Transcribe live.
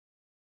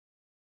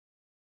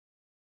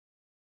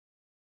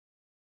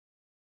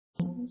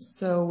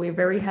So we're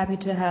very happy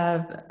to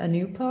have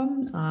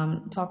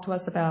Anupam talk to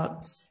us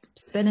about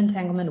spin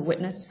entanglement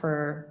witness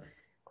for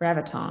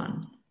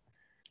graviton.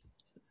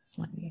 It's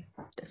slightly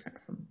different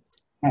from.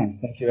 Thanks.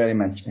 Thank you very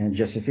much,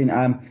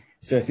 Josephine.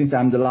 So since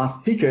I'm the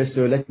last speaker,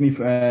 so let me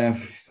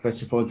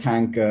first of all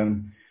thank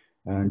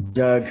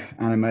Doug,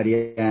 Anna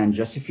Maria, and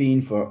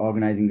Josephine for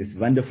organizing this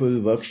wonderful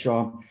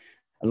workshop,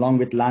 along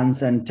with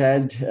Lance and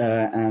Ted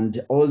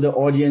and all the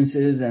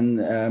audiences, and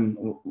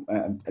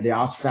they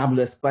asked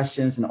fabulous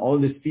questions, and all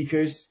the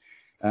speakers.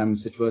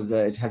 So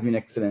it has been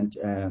excellent,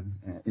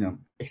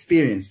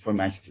 experience for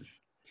myself.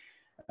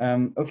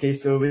 Okay,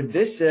 so with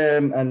this,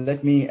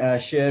 let me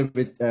share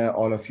with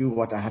all of you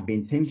what I have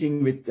been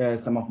thinking with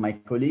some of my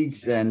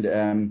colleagues and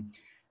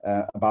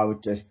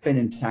about spin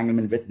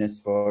entanglement witness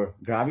for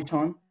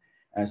graviton.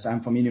 So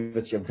I'm from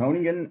University of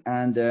Groningen,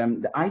 and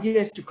the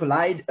idea is to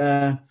collide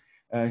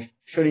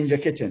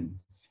Schrödinger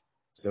kittens.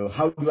 So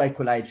how do I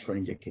collide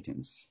Schrödinger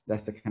kittens?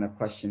 That's the kind of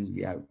question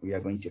we are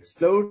going to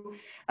explore.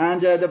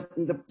 And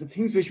the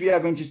things which we are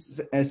going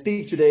to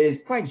speak today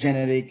is quite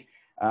generic.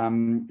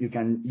 You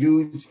can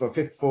use for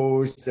fifth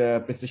force,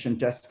 precision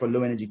test for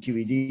low energy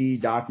QED,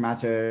 dark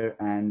matter,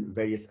 and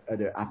various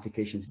other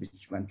applications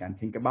which one can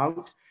think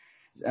about.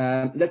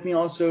 Let me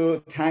also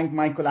thank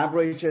my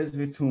collaborators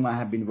with whom I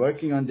have been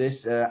working on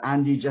this.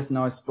 Andy just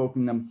now has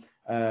spoken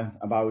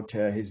about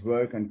his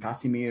work on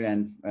Casimir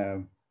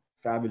and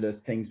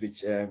fabulous things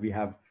which we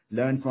have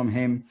learned from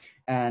him.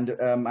 And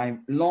my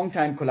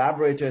longtime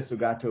collaborator,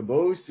 Sugato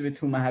Bose, with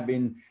whom I have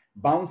been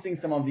bouncing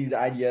some of these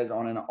ideas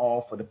on and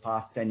off for the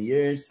past 10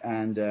 years.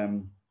 And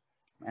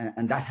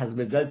that has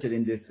resulted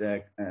in this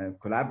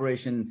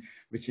collaboration,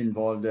 which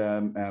involved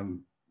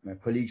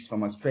colleagues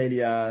from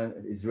Australia,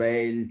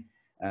 Israel,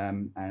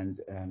 and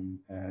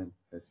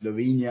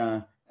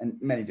Slovenia, and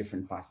many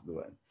different parts of the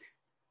world.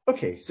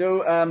 Okay,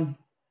 so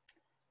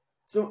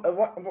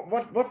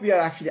what we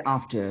are actually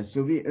after?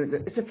 So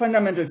it's a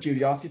fundamental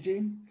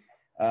curiosity.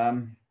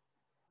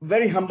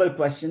 Very humble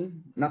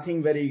question,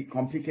 nothing very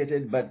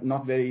complicated, but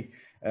not very,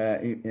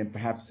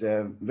 perhaps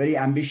very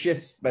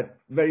ambitious,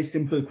 but very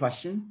simple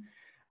question.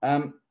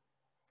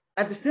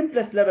 At the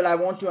simplest level, I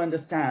want to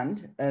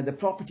understand the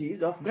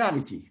properties of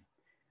gravity.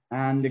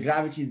 And the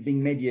gravity is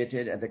being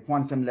mediated at the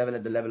quantum level,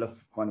 at the level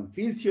of quantum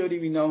field theory,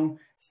 we know,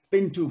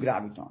 spin-2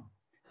 graviton.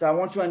 So I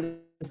want to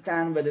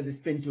understand whether the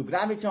spin-2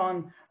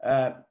 graviton,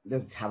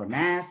 does it have a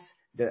mass?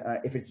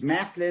 If it's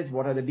massless,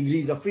 what are the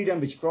degrees of freedom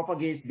which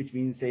propagates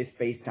between, say,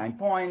 space-time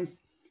points?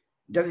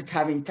 Does it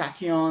have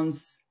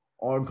tachyons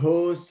or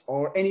ghosts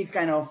or any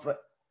kind of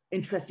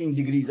interesting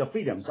degrees of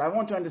freedom? So I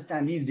want to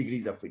understand these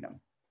degrees of freedom.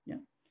 Yeah.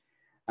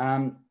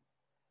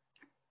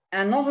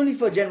 And not only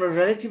for general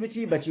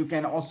relativity, but you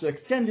can also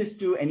extend this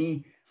to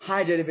any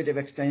high derivative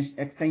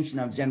extension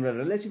of general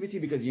relativity,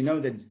 because you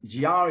know that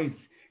GR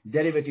is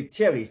derivative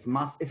theory.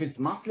 If it's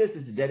massless,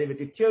 it's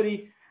derivative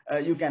theory.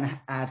 You can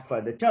add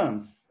further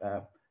terms,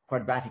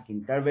 quadratic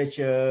in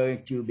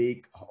curvature,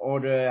 cubic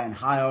order, and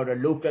high order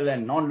local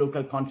and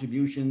non-local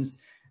contributions.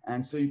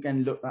 And so you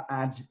can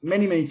add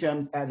many, many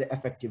terms at the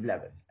effective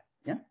level.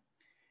 Yeah.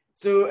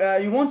 So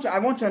I want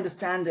to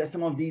understand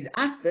some of these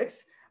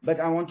aspects, but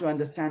I want to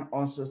understand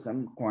also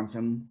some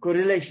quantum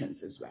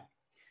correlations as well.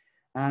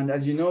 And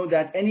as you know,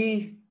 that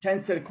any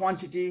tensor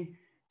quantity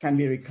can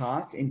be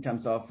recast in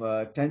terms of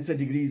tensor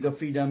degrees of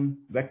freedom,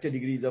 vector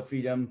degrees of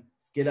freedom,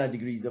 scalar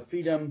degrees of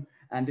freedom.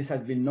 And this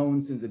has been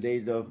known since the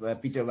days of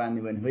Peter van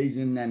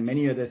Nieuwenhuizen, and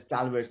many other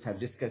stalwarts have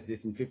discussed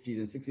this in 50s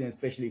and 60s,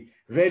 especially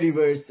Ray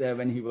Rivers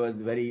when he was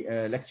very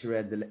lecturer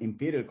at the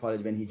Imperial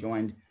College when he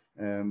joined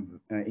in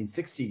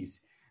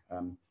 60s.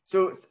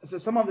 So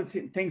some of the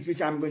things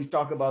which I'm going to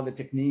talk about, the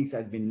techniques,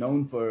 has been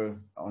known for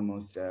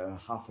almost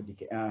half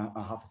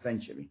a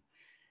century.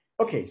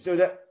 Okay, so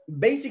the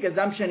basic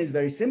assumption is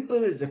very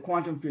simple. It's the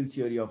quantum field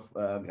theory of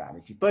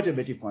gravity,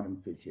 perturbative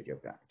quantum field theory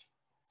of gravity.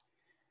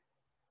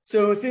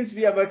 So since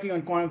we are working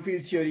on quantum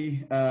field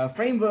theory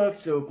frameworks,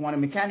 so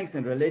quantum mechanics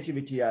and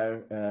relativity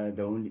are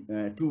the only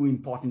two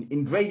important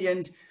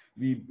ingredients.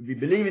 We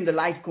believe in the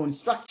light cone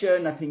structure.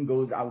 Nothing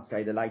goes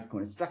outside the light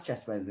cone structure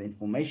as far as the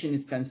information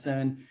is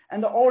concerned.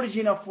 And the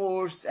origin of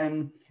force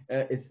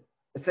is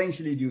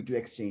essentially due to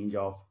exchange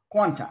of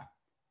quanta.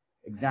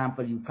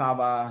 Example,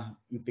 Yukawa,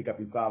 you pick up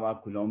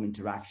Yukawa, Coulomb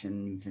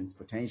interaction, Newton's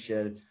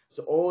potential.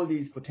 So all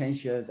these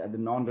potentials at the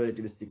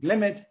non-relativistic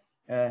limit,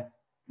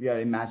 we are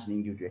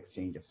imagining due to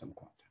exchange of some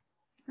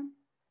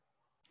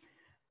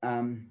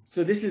quanta.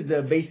 So this is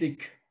the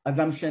basic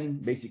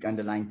assumption, basic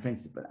underlying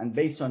principle. And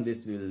based on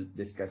this, we'll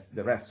discuss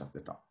the rest of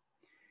the talk.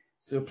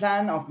 So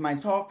plan of my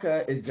talk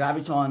is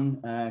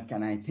graviton.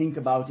 Can I think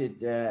about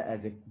it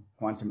as a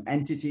quantum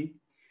entity?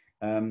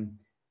 In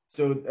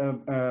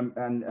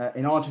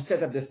order to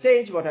set up the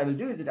stage, what I will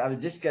do is that I will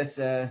discuss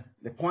the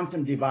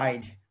quantum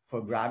divide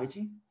for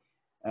gravity.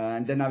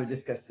 And then I will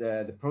discuss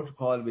the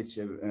protocol which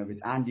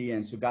with Andy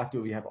and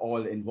Sugato we have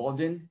all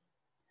involved in.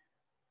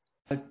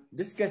 I'll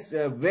discuss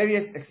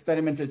various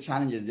experimental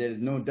challenges. There is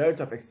no dearth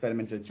of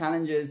experimental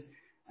challenges.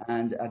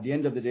 And at the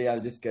end of the day, I'll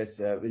discuss,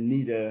 we'll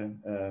need a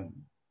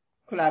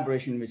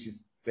collaboration, which is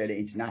fairly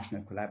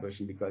international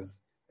collaboration, because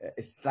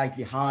it's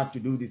slightly hard to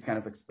do these kind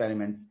of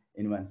experiments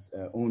in one's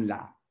own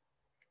lab.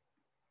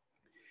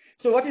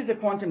 So what is the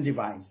quantum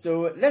device?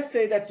 So let's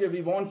say that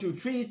we want to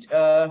treat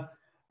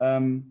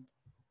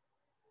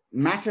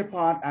matter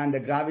part and the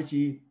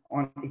gravity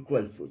on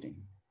equal footing.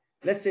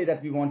 Let's say that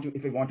if we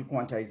want to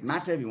quantize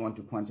matter, we want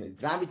to quantize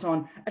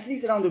graviton, at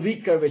least around the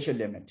weak curvature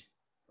limit.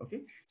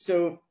 Okay,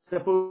 so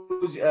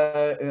suppose,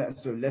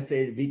 so let's say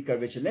the weak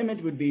curvature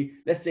limit would be,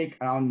 let's take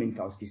around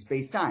Minkowski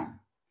space-time.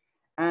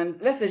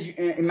 And let's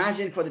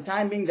imagine for the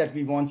time being that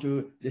we want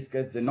to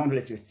discuss the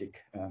non-relativistic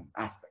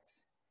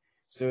aspects.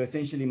 So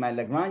essentially my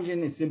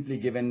Lagrangian is simply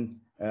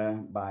given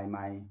by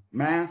my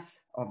mass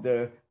of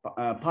the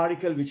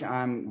particle, which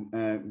I'm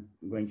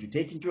going to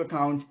take into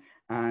account,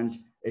 and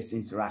its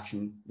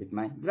interaction with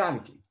my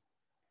gravity.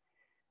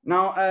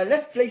 Now,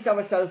 let's place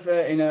ourselves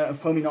in a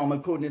Fermi normal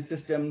coordinate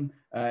system.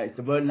 It's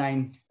a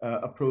world-line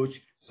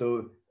approach.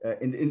 So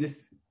in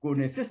this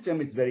coordinate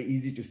system, it's very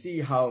easy to see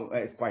how,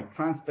 it's quite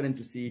transparent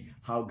to see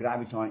how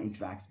graviton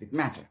interacts with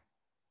matter.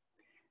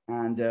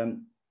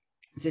 And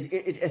so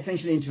it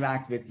essentially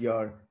interacts with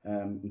your,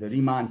 the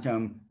Riemann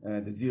term,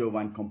 the 0,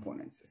 1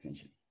 components,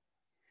 essentially.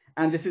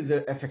 And this is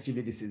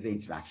effectively, this is the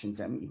interaction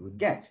term you would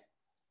get.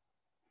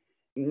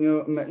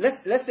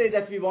 Let's say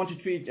that we want to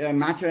treat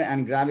matter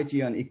and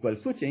gravity on equal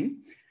footing,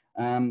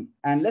 and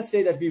let's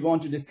say that we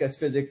want to discuss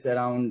physics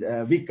around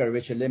weak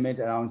curvature limit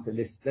around, so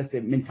let's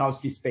say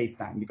Minkowski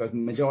space-time, because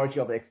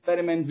majority of the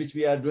experiment which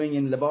we are doing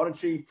in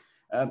laboratory,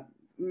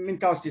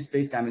 Minkowski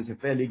space-time is a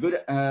fairly good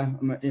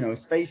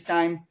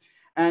space-time.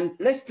 And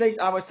let's place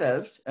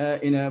ourselves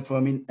in a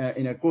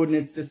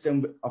coordinate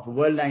system of a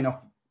world line of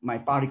my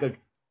particle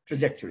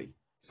trajectory.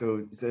 So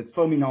it's a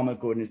Fermi normal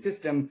coordinate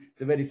system.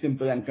 It's a very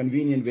simple and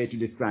convenient way to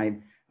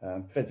describe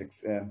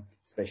physics,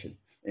 especially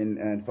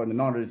for the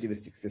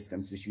non-relativistic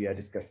systems which we are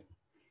discussing.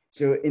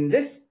 So in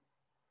this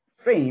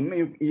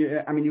frame,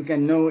 you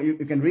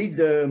can read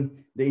the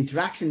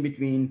interaction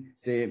between,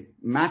 say,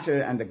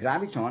 matter and the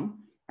graviton,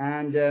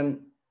 and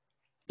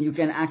you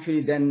can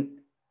actually then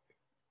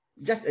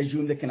just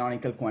assume the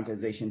canonical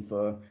quantization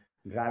for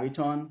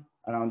graviton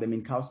around the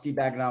Minkowski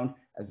background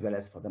as well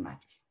as for the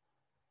matter.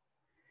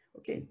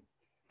 Okay.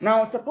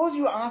 Now, suppose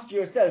you ask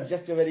yourself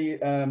just a very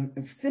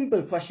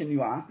simple question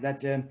you ask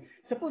that,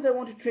 suppose I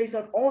want to trace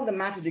out all the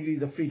matter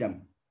degrees of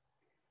freedom.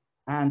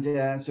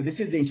 And so this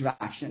is the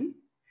interaction.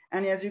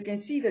 And as you can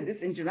see that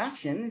this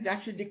interaction is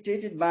actually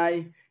dictated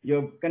by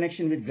your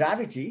connection with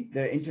gravity,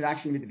 the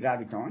interaction with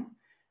graviton,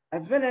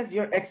 as well as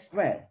your x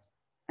squared.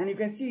 And you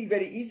can see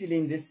very easily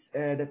in this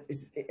that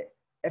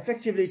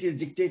effectively it is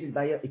dictated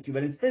by your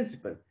equivalence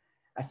principle.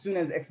 As soon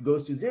as x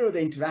goes to 0,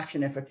 the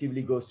interaction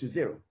effectively goes to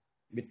 0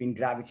 between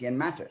gravity and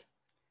matter.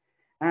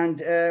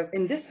 And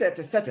in this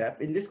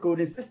setup, in this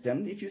coordinate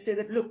system, if you say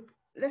that, look,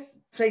 let's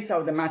trace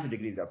out the matter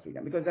degrees of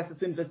freedom, because that's the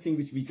simplest thing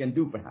which we can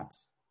do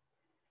perhaps.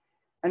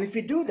 And if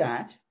we do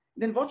that,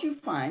 then what you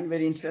find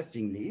very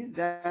interestingly is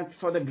that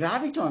for the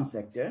graviton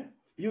sector,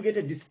 you get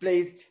a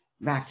displaced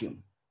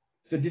vacuum.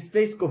 So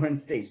displaced coherent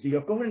state. So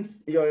your coherence,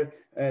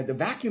 the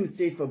vacuum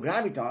state for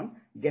graviton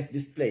gets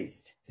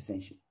displaced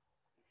essentially.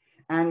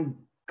 And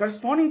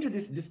corresponding to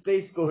this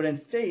displaced coherent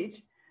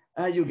state,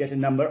 you get a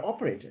number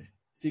operator.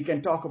 So you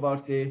can talk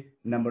about, say,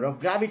 number of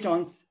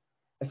gravitons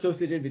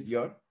associated with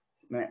your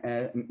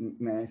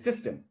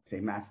system, say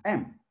mass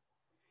m.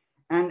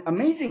 And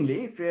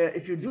amazingly,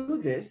 if you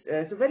do this,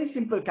 it's a very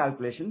simple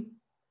calculation,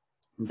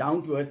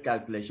 down-to-earth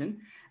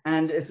calculation.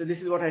 And so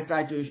this is what I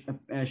tried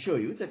to show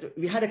you, that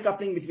we had a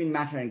coupling between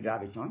matter and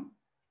graviton.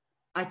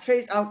 I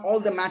traced out all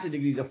the matter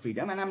degrees of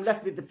freedom, and I'm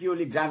left with the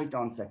purely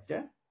graviton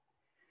sector.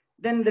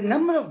 Then the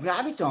number of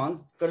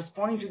gravitons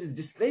corresponding to this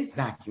displaced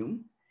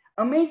vacuum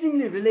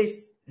amazingly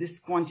relates this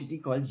quantity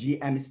called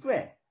gm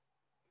squared.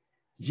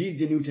 G is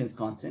the Newton's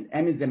constant,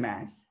 m is the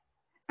mass,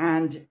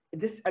 and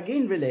this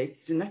again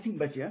relates to nothing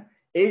but your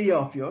area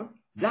of your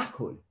black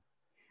hole.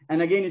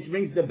 And again, it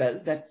rings the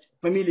bell, that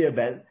familiar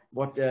bell,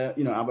 what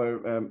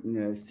our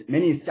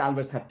many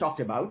stalwarts have talked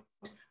about,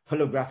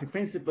 holographic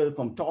principle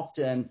from Tofte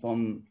and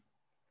from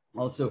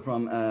also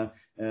from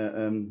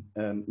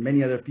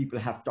many other people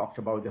have talked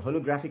about the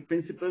holographic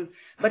principle.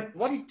 But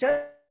what it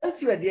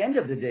tells you at the end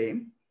of the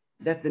day,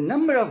 that the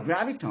number of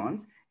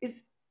gravitons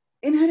is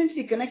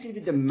inherently connected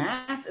with the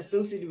mass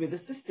associated with the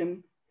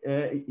system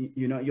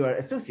you are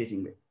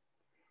associating with.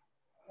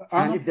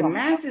 And if the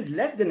mass is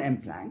less than m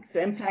Planck, so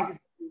m Planck is...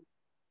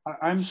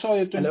 I'm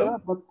sorry to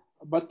interrupt,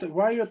 but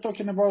why you're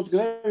talking about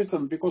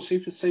graviton? Because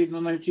if you say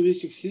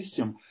non-relativistic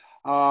system,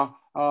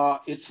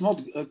 it's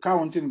not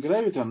counting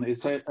graviton.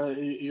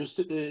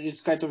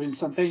 It's kind of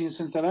instantaneous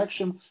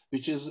interaction,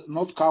 which is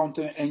not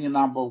counting any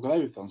number of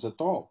gravitons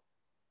at all.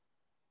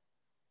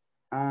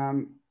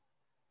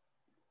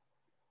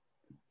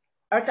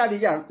 Arkady,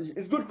 yeah,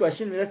 it's a good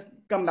question. Let's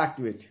come back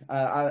to it.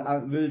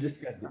 We'll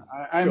discuss this.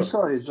 I'm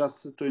sorry,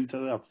 just to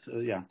interrupt.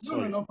 Yeah,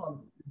 sorry. No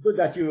problem. Good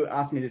that you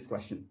asked me this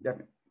question.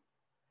 Definitely.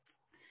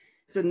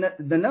 So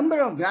the number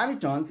of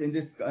gravitons in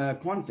this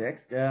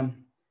context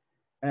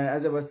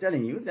as I was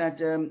telling you, that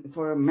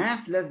for a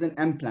mass less than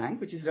m Planck,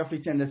 which is roughly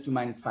 10 raised to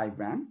minus 5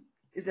 gram,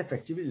 is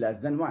effectively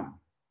less than 1.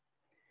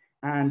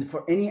 And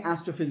for any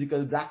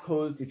astrophysical black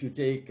holes, if you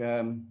take,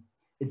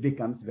 it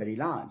becomes very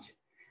large.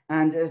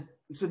 And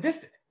so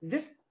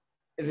this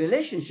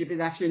relationship is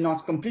actually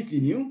not completely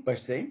new per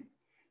se.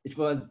 It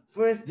was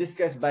first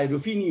discussed by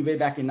Ruffini way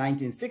back in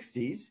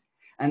 1960s.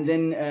 And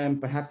then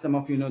perhaps some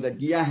of you know that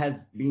Gia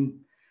has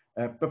been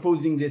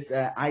proposing this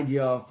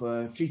idea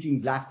of treating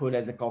black hole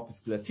as a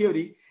corpuscular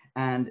theory.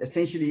 And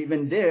essentially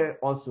even there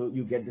also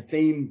you get the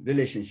same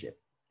relationship.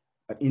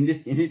 But in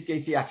his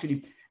case, he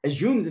actually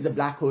assumes that the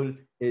black hole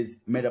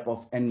is made up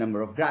of n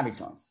number of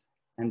gravitons.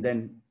 And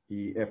then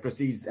he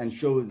proceeds and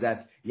shows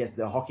that, yes,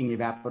 the Hawking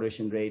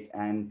evaporation rate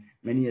and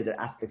many other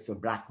aspects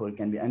of black hole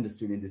can be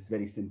understood in this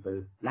very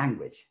simple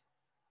language.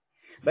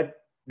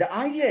 But the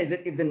idea is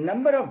that if the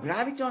number of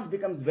gravitons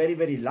becomes very,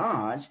 very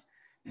large,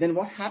 then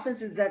what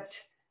happens is that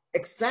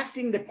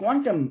extracting the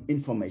quantum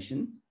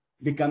information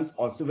becomes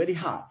also very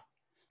hard.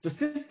 So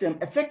system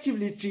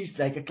effectively treats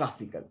like a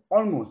classical,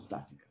 almost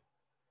classical.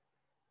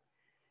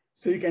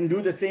 So you can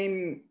do the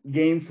same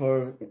game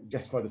for,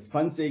 just for this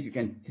fun sake, you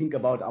can think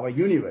about our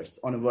universe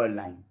on a world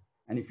line.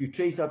 And if you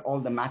trace out all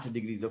the matter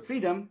degrees of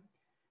freedom,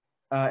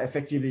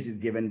 effectively it is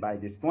given by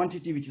this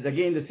quantity, which is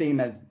again the same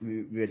as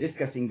we were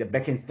discussing, the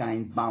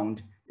Bekenstein's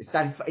bound. It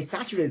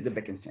saturates the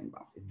Bekenstein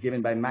bound. It's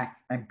given by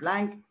Max and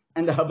Planck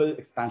and the Hubble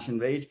expansion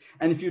rate.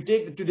 And if you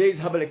take today's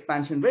Hubble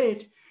expansion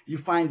rate, you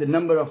find the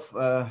number of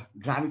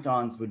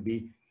gravitons would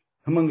be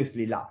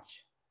humongously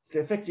large. So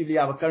effectively,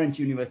 our current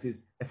universe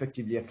is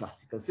effectively a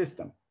classical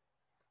system.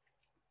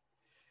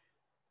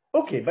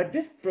 Okay, but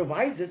this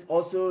provides us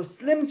also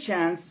slim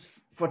chance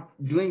for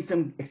doing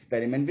some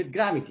experiment with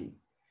gravity.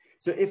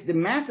 So if the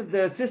mass of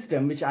the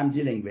system, which I'm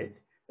dealing with,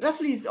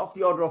 roughly is of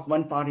the order of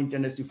 1 part in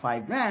 10 raised to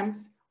 5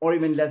 grams, or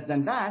even less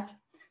than that,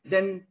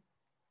 then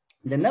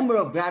the number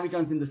of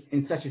gravitons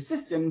in such a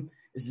system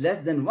is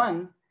less than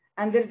 1,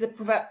 and there is a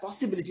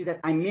possibility that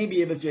I may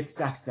be able to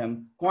extract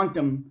some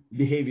quantum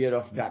behavior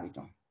of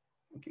graviton.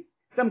 Okay,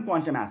 some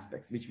quantum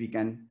aspects which we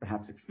can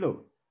perhaps explore.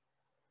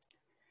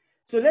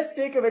 So let's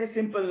take a very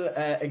simple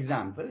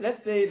example.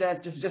 Let's say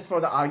that just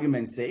for the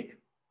argument's sake,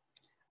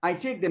 I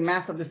take the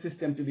mass of the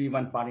system to be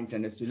 1 part in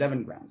 10 raised to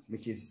 11 grams,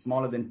 which is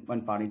smaller than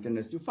 1 part in 10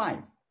 raised to 5.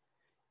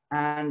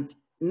 And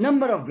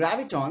number of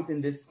gravitons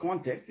in this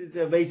context is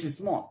way too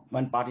small,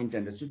 1 part in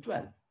 10 raised to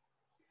 12.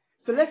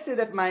 So let's say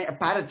that my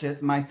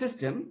apparatus, my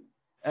system,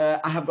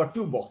 I have got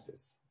 2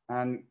 boxes,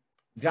 and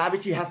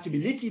gravity has to be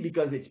leaky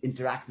because it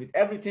interacts with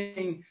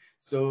everything.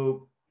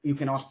 So you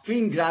cannot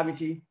screen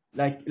gravity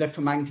like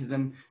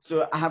electromagnetism.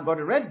 So I have got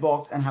a red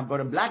box and have got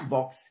a black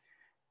box.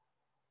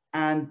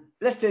 And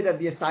let's say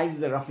that their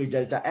sizes are roughly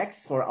delta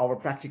x for our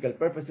practical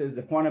purposes.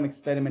 The quantum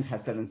experiment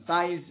has certain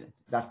size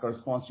that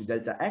corresponds to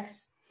delta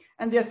x,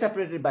 and they are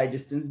separated by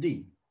distance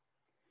d.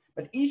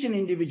 But each and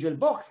individual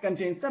box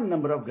contains some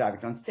number of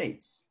graviton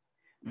states,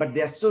 but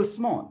they are so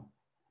small.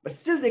 But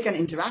still they can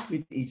interact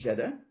with each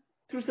other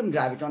through some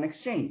graviton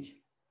exchange.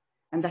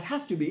 And that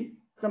has to be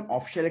some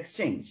off-shell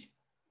exchange.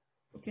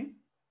 Okay?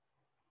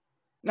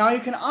 Now you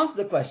can ask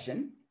the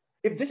question,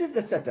 if this is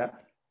the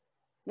setup,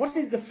 what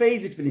is the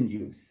phase it will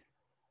induce?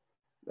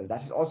 Well,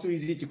 that is also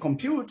easy to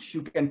compute.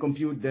 You can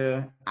compute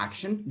the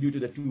action due to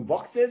the 2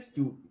 boxes,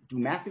 two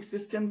massive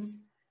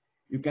systems.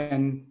 You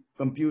can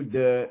compute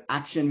the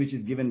action which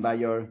is given by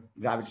your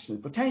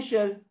gravitational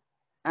potential,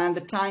 and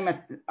the time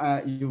at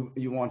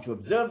you want to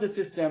observe the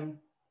system,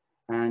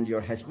 and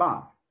your h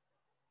bar.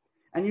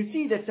 And you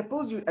see that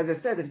suppose you, as I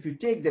said, that if you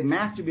take the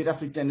mass to be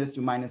roughly 10 raised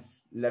to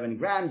minus 11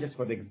 grams, just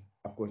for the,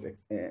 of course,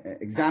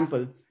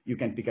 example, you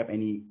can pick up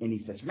any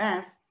such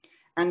mass.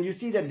 And you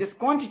see that this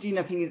quantity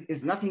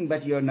is nothing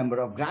but your number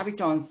of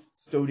gravitons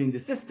stored in the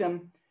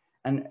system.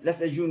 And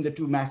let's assume the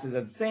 2 masses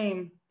are the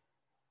same.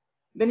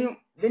 Then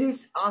you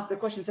ask the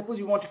question, suppose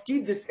you want to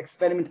keep this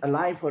experiment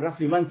alive for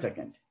roughly 1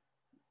 second,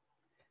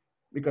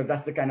 because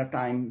that's the kind of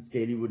time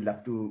scale you would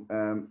love to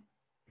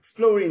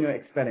explore in your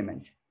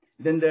experiment.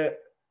 Then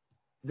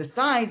the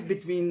size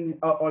between,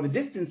 or the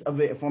distance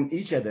away from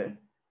each other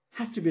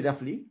has to be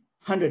roughly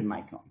 100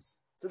 microns.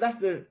 So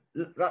that's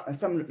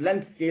some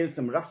length scale,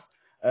 some rough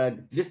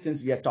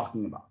distance we are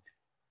talking about.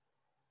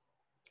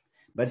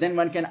 But then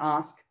one can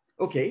ask,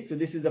 okay, so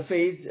this is the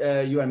phase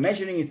you are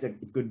measuring.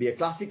 It could be a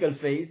classical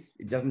phase.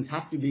 It doesn't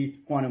have to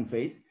be quantum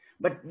phase.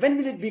 But when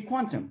will it be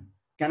quantum?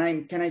 Can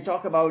I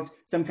talk about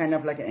some kind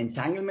of like an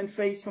entanglement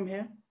phase from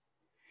here?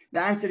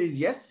 The answer is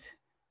yes.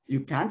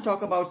 You can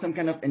talk about some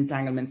kind of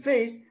entanglement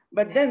phase,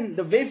 but then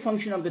the wave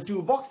function of the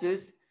 2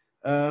 boxes,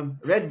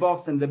 red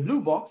box and the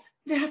blue box,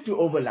 they have to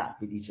overlap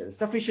with each other,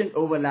 sufficient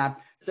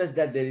overlap such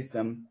that there is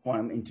some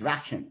quantum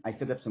interaction. I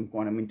set up some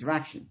quantum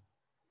interaction.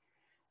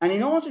 And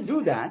in order to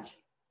do that,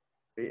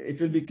 it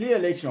will be clear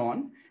later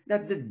on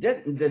that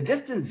the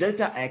distance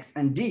delta x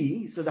and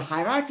d, so the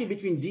hierarchy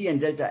between d and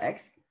delta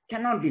x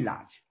cannot be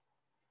large.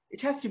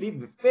 It has to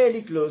be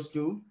fairly close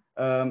to,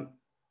 to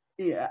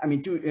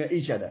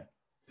each other.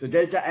 So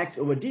delta x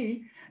over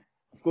d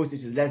Of course,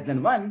 it is less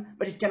than 1,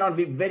 but it cannot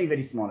be very,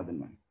 very smaller than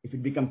 1. If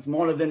it becomes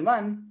smaller than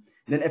 1,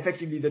 then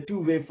effectively the two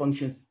wave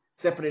functions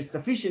separate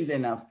sufficiently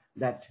enough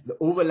that the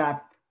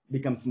overlap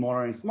becomes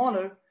smaller and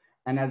smaller,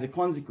 and as a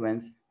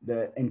consequence,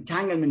 the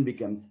entanglement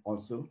becomes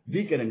also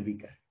weaker and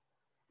weaker.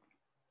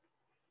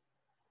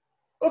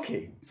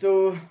 Okay,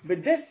 so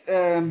with this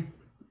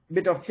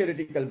bit of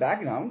theoretical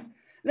background,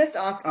 let's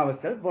ask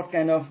ourselves what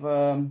kind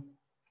of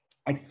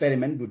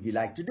experiment would we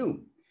like to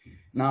do?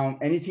 Now,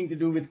 anything to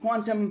do with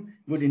quantum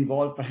would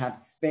involve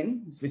perhaps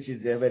spin, which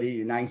is a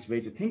very nice way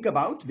to think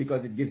about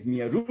because it gives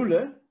me a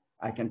ruler.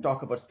 I can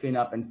talk about spin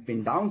up and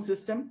spin down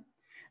system.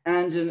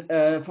 And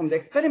from the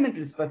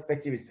experimentalist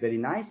perspective, it's very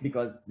nice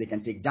because they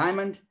can take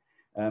diamond,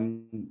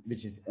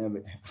 which is a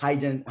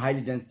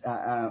highly dense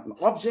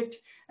object,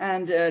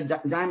 and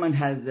diamond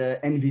has a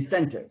NV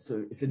center,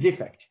 so it's a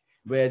defect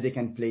where they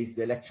can place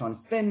the electron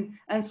spin,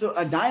 and so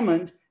a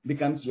diamond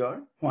becomes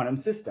your quantum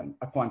system,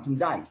 a quantum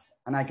dice,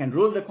 and I can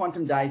roll the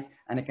quantum dice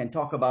and I can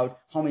talk about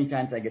how many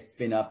times I get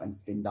spin up and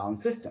spin down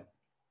system.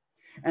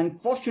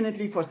 And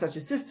fortunately for such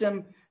a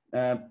system,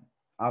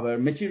 our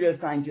material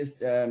scientists,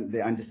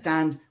 they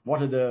understand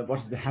what is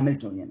the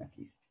Hamiltonian at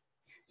least.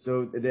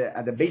 So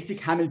the basic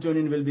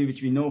Hamiltonian will be,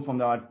 which we know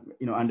from our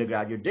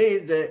undergraduate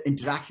days, the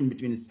interaction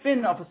between the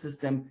spin of a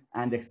system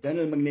and the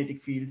external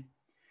magnetic field.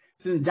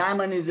 Since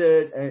diamond is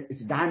a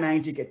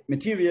diamagnetic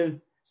material,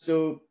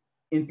 so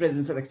in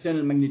presence of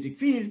external magnetic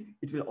field,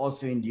 it will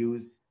also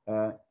induce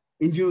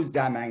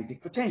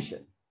diamagnetic potential.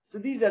 So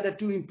these are the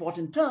two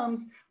important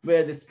terms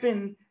where the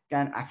spin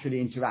can actually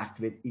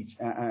interact with each,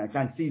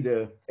 can see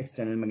the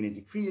external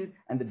magnetic field,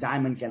 and the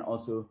diamond can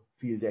also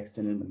feel the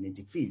external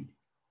magnetic field.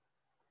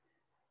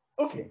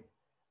 Okay,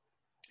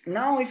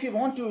 now if you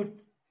want to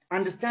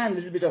understand a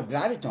little bit of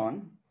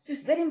graviton,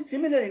 it's very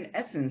similar in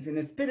essence, in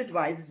a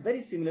spirit-wise, it's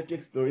very similar to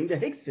exploring the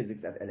Higgs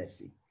physics at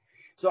LHC.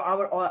 So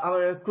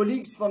our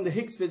colleagues from the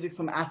Higgs physics,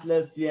 from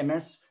Atlas,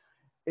 CMS,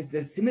 is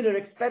a similar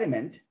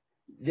experiment.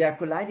 They are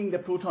colliding the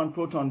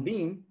proton-proton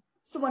beam.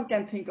 So one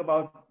can think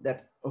about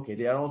that, okay,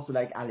 they are also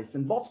like Alice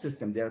and Bob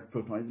system. Their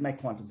proton is my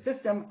quantum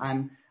system.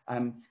 I'm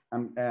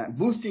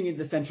boosting in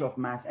the center of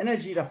mass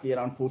energy, roughly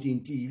around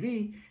 14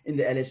 TeV in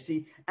the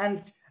LHC.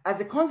 And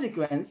as a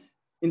consequence,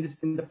 in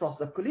the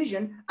process of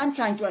collision, I'm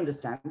trying to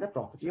understand the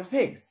property of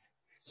Higgs.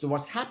 So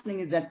what's happening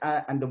is that,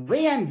 and the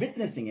way I'm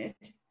witnessing it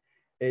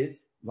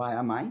is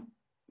via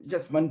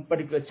just one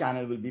particular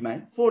channel will be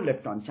my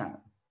 4-lepton channel.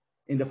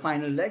 In the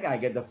final leg, I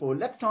get the 4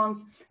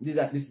 leptons. This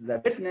is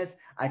the witness.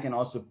 I can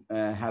also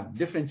have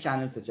different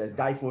channels such as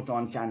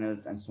diphoton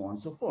channels and so on and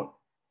so forth.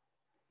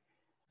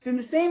 So in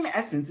the same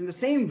essence, in the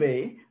same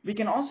way, we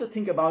can also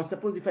think about,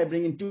 suppose if I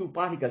bring in 2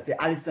 particles, say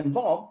Alice and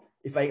Bob,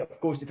 if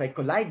I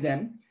collide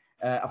them,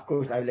 of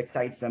course, I will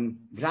excite some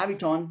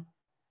graviton.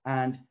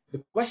 And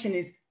the question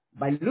is,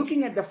 by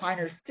looking at the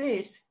final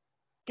states,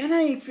 can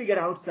I figure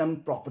out some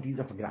properties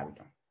of a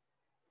graviton?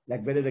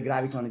 Like whether the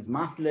graviton is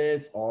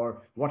massless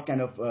or what kind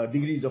of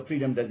degrees of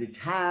freedom does it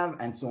have,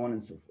 and so on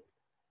and so forth.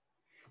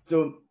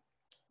 So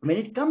when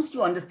it comes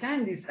to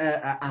understand these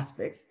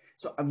aspects,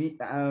 so we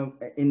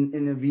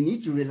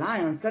need to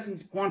rely on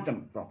certain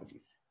quantum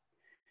properties.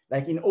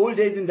 Like in old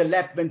days in the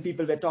lab, when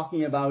people were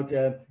talking about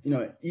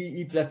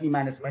E plus E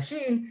minus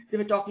machine, they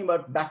were talking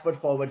about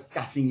backward-forward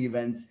scattering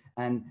events,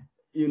 and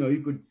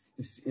you could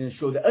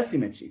show the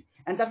asymmetry.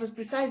 And that was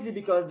precisely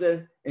because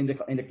in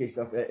the case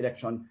of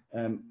electron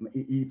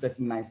E plus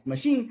E minus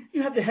machine,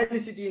 you have the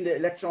helicity in the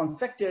electron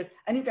sector,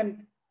 and you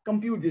can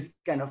compute this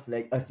kind of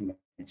like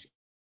asymmetry.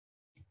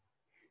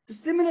 So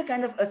similar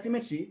kind of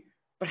asymmetry,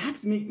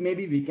 perhaps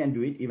maybe we can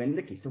do it even in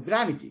the case of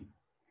gravity,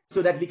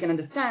 so that we can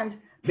understand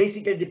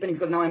basically depending,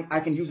 because now I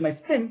can use my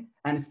spin,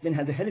 and spin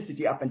has a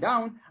helicity up and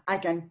down. I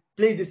can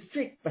play this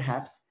trick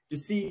perhaps to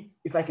see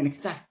if I can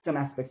extract some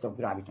aspects of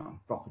graviton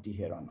property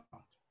here or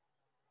not.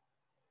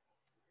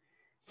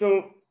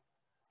 So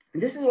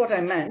this is what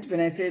I meant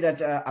when I say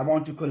that I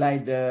want to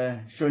collide the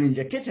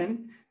Schrodinger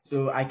kitten.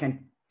 So I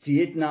can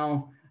create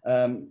now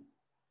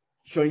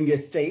Schrodinger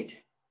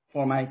state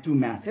for my 2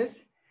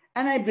 masses,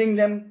 and I bring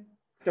them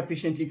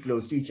sufficiently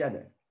close to each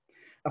other.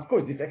 Of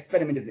course, this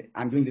experiment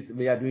is,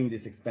 we are doing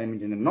this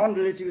experiment in a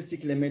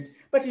non-relativistic limit,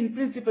 but in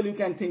principle, you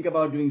can think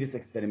about doing this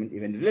experiment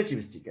even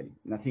relativistically.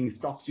 Nothing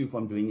stops you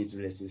from doing it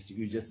relativistically.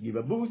 You just give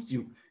a boost,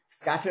 you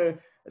scatter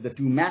the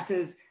 2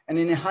 masses, and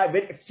in a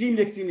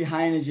extremely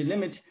high energy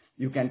limit,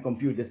 you can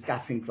compute the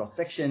scattering cross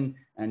section,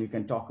 and you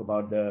can talk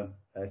about the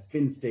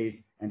spin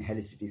states and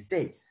helicity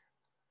states.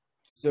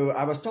 So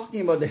I was talking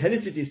about the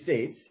helicity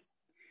states.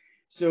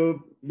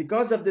 So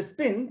because of the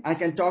spin, I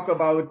can talk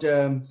about,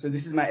 so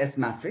this is my S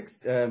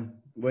matrix,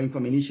 going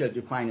from initial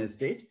to final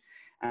state.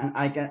 And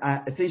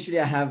essentially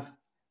I have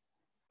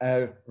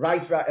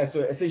so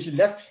essentially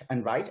left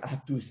and right, I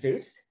have 2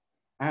 states.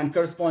 And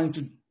corresponding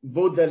to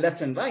both the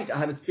left and right, I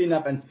have a spin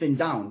up and spin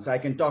down. So I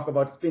can talk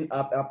about spin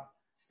up, up,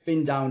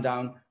 spin down,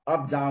 down,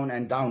 up, down,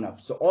 and down,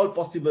 up. So all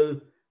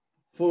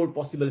 4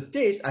 possible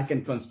states I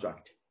can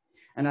construct.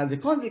 And as a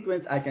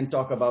consequence, I can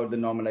talk about the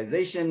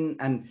normalization.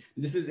 And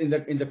this is in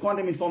the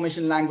quantum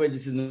information language,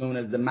 this is known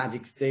as the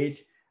magic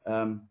state.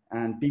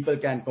 and people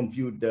can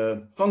compute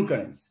the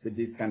concurrence with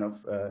this kind of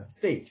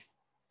state.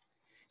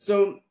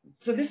 So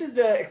this is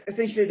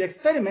essentially the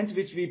experiment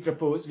which we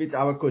proposed with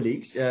our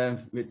colleagues,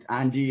 with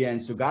Andy and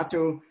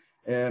Sugato.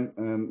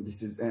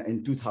 This is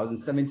in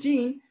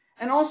 2017.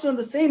 And also on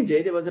the same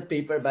day, there was a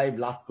paper by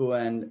Vlatko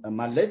and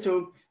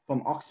Marletto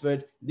from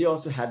Oxford. They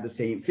also had the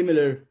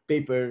similar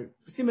paper,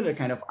 similar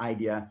kind of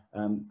idea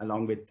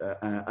along with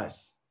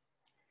us.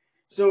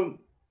 So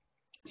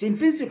in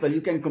principle,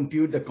 you can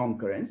compute the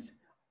concurrence,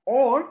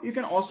 or you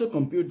can also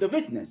compute the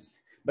witness.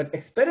 But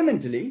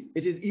experimentally,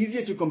 it is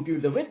easier to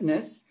compute the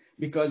witness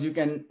because you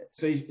can,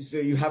 so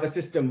you have a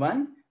system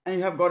 1 and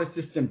you have got a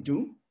system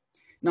 2.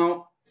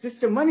 Now,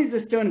 system 1 is the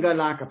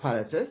Stern-Gerlach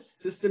apparatus.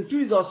 System 2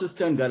 is also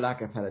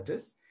Stern-Gerlach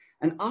apparatus.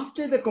 And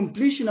after the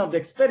completion of the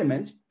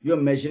experiment, you're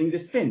measuring the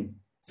spin.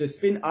 So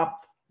spin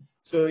up,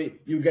 so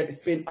you get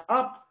spin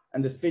up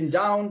and the spin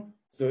down.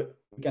 So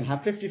you can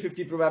have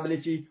 50-50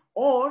 probability,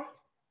 or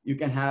you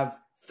can have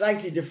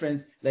slightly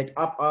difference, like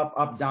up, up,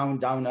 up, down,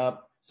 down,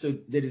 up. So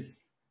there's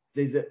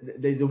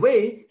a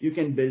way you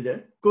can build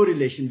a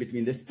correlation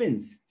between the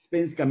spins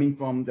coming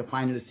from the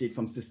final state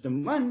from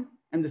system 1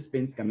 and the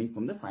spins coming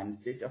from the final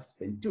state of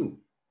spin 2.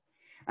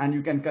 And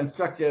you can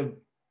construct a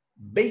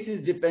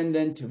basis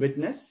dependent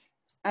witness,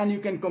 and you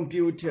can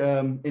compute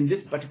in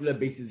this particular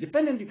basis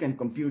dependent, you can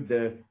compute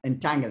the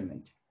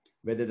entanglement,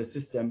 whether the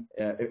system,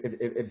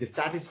 if this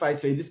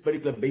satisfies, so in this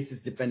particular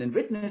basis dependent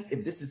witness,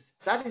 if this is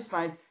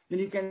satisfied, then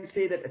you can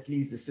say that at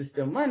least the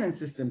system 1 and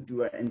system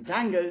 2 are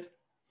entangled,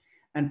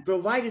 and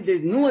provided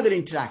there's no other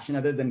interaction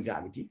other than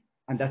gravity,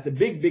 and that's a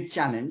big, big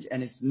challenge,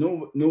 and it's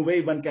no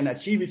way one can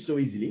achieve it so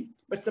easily.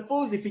 But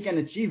suppose if we can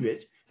achieve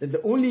it, that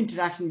the only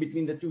interaction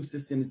between the two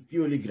systems is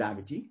purely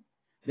gravity,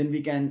 then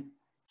we can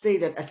say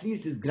that at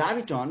least this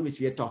graviton, which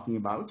we are talking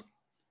about,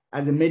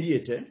 as a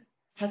mediator,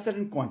 has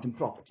certain quantum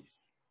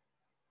properties.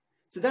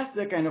 So that's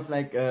the kind of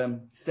like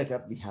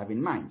setup we have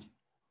in mind.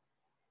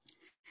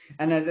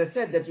 And as I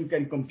said, that you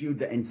can compute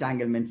the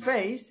entanglement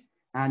phase,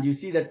 and you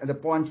see that at the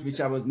point which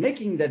I was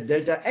making, that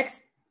delta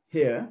x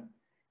here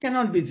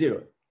cannot be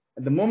 0.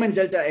 At the moment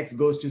delta x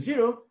goes to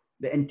 0,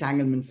 the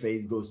entanglement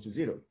phase goes to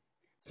 0.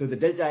 So the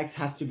delta x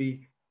has to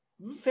be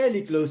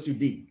fairly close to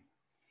d.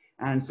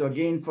 And so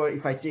again,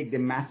 if I take the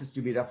masses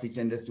to be roughly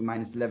 10 raised to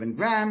minus 11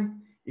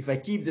 gram, if I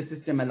keep the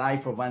system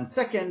alive for 1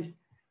 second,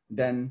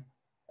 then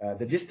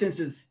the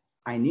distances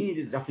I need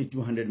is roughly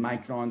 200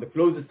 micron, the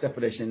closest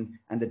separation,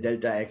 and the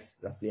delta x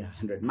roughly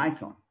 100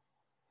 micron.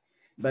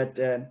 But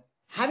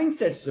having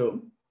said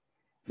so,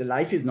 the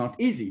life is not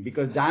easy,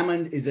 because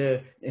diamond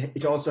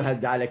it also has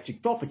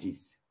dielectric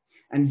properties.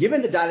 And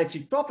given the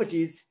dielectric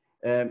properties,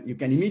 you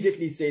can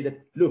immediately say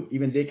that, look,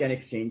 even they can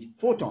exchange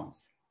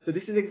photons. So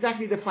this is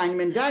exactly the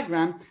Feynman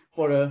diagram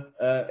for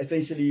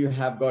essentially you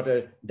have got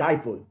a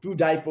dipole, two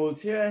dipoles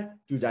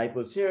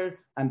here,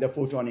 and the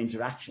photon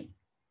interaction.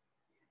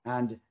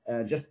 And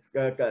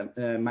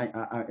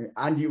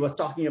Andy was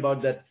talking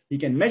about that he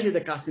can measure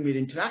the Casimir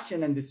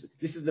interaction, and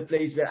this is the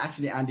place where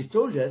actually Andy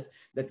told us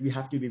that we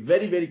have to be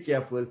very, very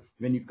careful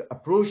when you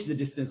approach the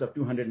distance of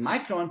 200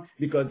 micron,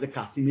 because the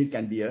Casimir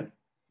can be a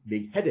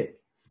big headache.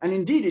 And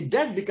indeed, it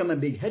does become a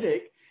big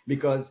headache,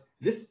 because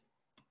this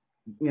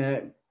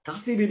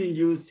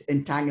Casimir-induced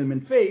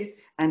entanglement phase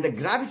and the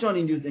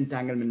graviton-induced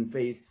entanglement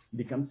phase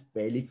becomes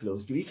fairly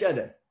close to each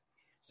other.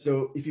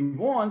 So if you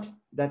want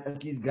that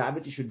at least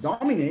gravity should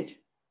dominate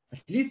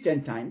at least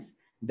 10 times,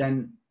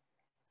 then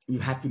you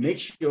have to make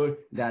sure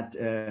that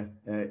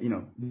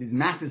these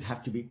masses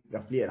have to be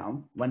roughly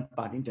around 1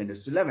 part in 10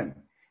 raised to 11,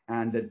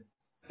 and the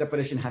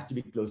separation has to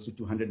be close to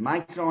 200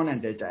 micron,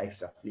 and delta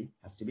x roughly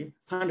has to be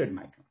 100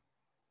 micron.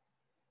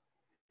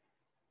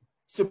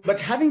 So,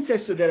 but having said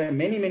so, there are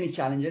many, many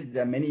challenges.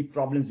 There are many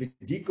problems with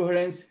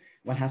decoherence.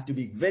 One has to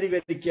be very,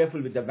 very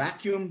careful with the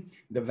vacuum.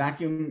 The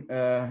vacuum,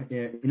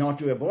 in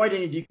order to avoid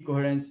any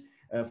decoherence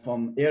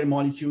from air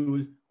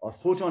molecule or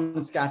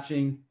photon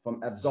scattering,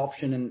 from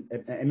absorption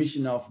and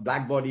emission of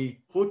black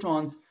body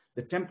photons,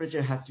 the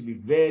temperature has to be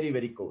very,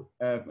 very cold,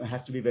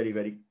 has to be very,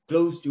 very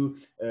close to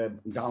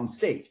ground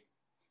state.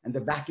 And the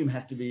vacuum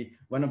has to be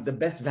one of the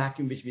best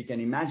vacuum which we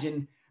can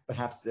imagine.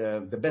 Perhaps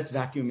the best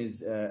vacuum is,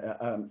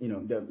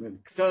 the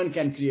CERN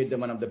can create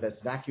one of the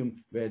best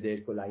vacuum where they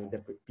collide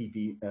the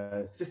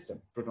PP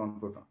system,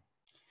 proton-proton.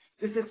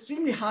 This is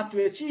extremely hard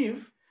to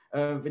achieve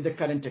with the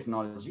current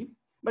technology,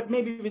 but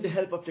maybe with the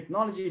help of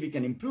technology we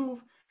can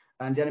improve.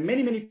 And there are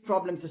many, many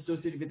problems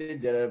associated with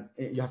it.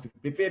 You have to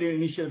prepare your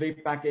initial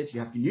wave package. You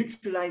have to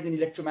neutralize any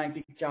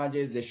electromagnetic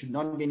charges. There should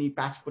not be any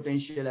patch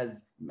potential,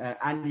 as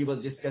Andy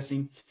was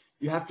discussing.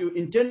 You have to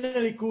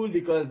internally cool,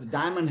 because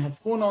diamond has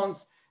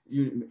phonons.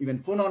 Even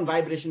phonon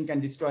vibration can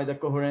destroy the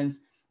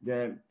coherence.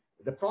 The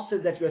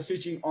process that you are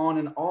switching on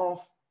and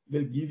off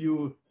will give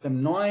you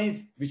some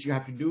noise, which you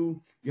have to do.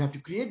 You have to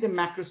create the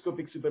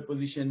macroscopic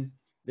superposition.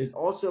 There's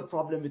also a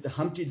problem with the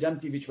Humpty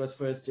Dumpty, which was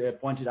first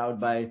pointed out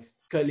by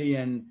Scully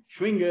and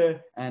Schwinger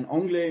and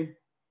Ongle.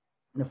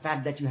 The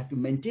fact that you have to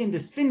maintain the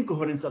spin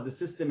coherence of the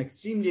system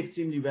extremely,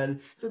 extremely well.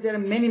 So there are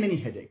many, many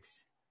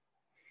headaches.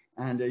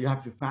 and you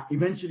have to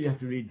eventually you have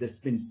to read the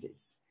spin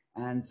states.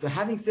 And so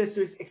having said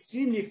so, it's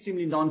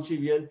extremely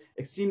non-trivial,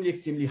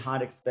 extremely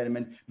hard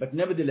experiment, but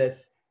nevertheless,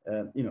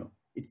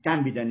 it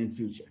can be done in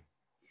future.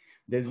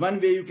 There's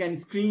one way you can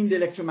screen the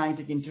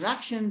electromagnetic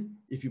interaction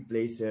if you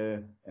place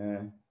a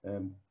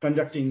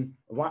conducting,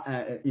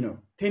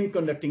 thin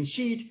conducting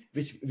sheet,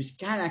 which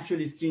can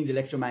actually screen the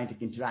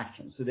electromagnetic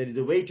interaction. So there is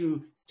a way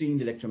to screen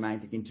the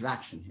electromagnetic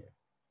interaction here.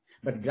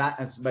 But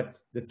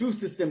the two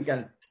systems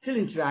can still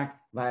interact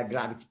via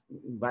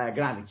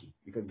gravity,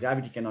 because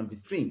gravity cannot be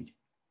screened.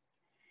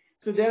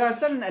 So there are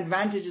certain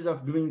advantages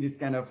of doing this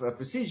kind of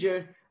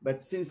procedure,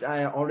 but since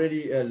I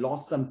already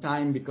lost some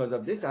time because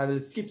of this, I will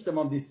skip some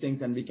of these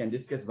things and we can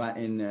discuss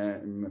in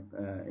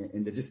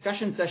the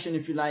discussion session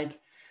if you like.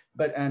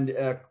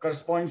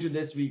 Corresponding to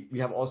this, we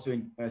have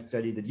also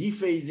studied the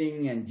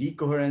dephasing and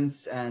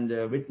decoherence and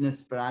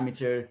witness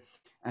parameter,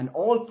 and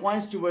all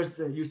points towards,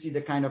 you see the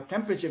kind of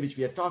temperature which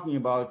we are talking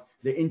about.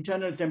 The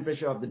internal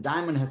temperature of the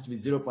diamond has to be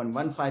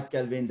 0.15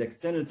 Kelvin. The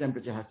external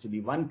temperature has to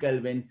be 1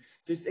 Kelvin.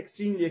 So it's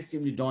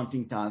extremely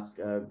daunting task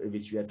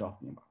which we are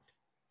talking about.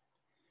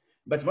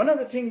 But one of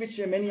the things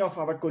which many of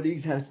our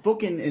colleagues have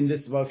spoken in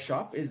this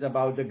workshop is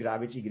about the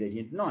gravity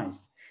gradient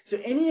noise. So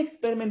any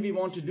experiment we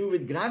want to do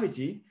with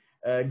gravity,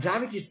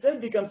 gravity itself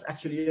becomes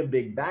actually a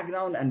big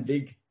background and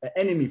big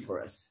enemy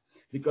for us,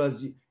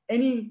 because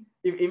even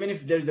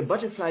if there is a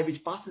butterfly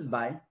which passes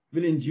by,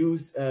 will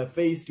induce a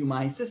phase to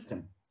my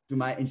system, to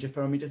my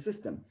interferometer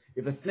system.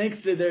 If a snake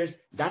slithers,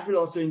 that will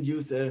also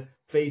induce a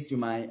phase to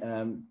my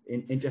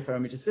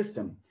interferometer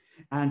system.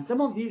 And some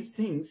of these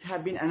things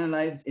have been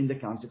analyzed in the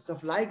context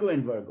of LIGO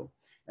and Virgo.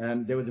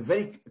 There was a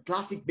very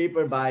classic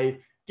paper by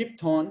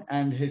Kipthorne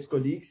and his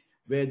colleagues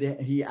where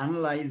he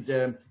analyzed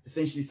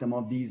essentially some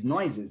of these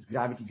noises,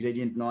 gravity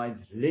gradient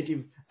noise,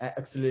 relative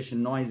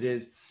acceleration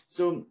noises.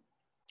 So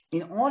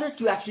in order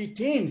to actually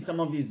tame some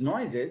of these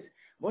noises,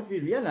 what we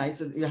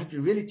realized is you have to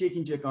really take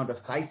into account of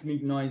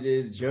seismic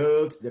noises,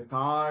 jerks, the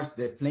cars,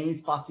 the planes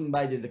passing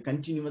by. There's a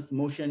continuous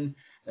motion.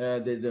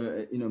 There's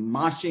a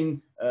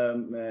marching,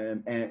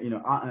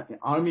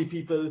 army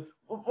people,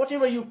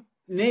 whatever you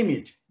name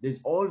it.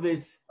 There's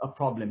always a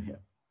problem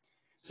here.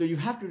 So you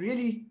have to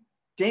really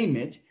tame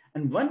it.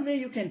 And one way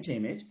you can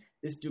tame it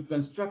is to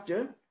construct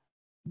a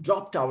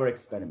drop tower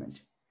experiment.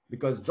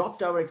 Because drop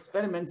tower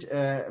experiment,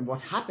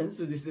 what happens,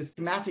 so this is a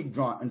schematic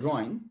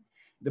drawing.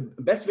 The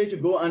best way to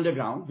go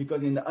underground,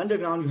 because in the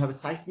underground you have a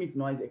seismic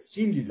noise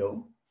extremely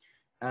low,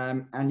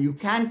 and you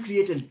can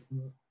create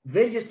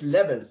various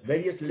levels,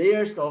 various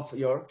layers of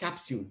your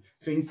capsule.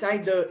 So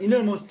inside the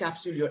innermost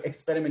capsule, your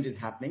experiment is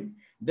happening.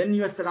 Then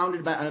you are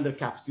surrounded by another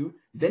capsule.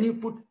 Then you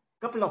put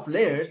a couple of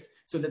layers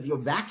so that your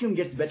vacuum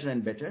gets better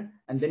and better,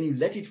 and then you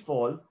let it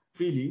fall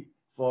freely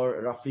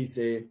for roughly,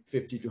 say,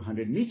 50 to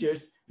 100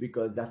 meters,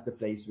 because that's the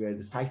place where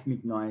the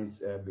seismic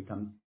noise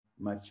becomes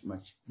much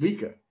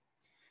weaker.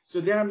 So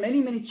there are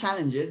many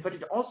challenges, but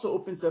it also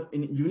opens up a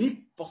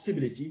unique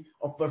possibility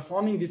of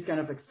performing these kind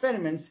of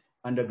experiments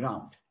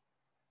underground.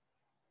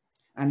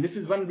 And this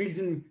is one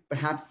reason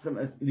perhaps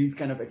these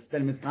kind of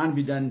experiments can't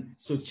be done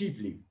so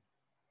cheaply.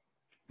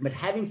 But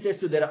having said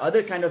so, there are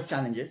other kind of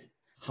challenges.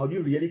 How do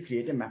you really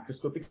create a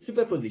macroscopic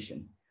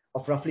superposition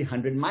of roughly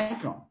 100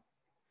 micron?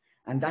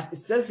 And that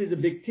itself is a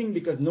big thing,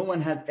 because no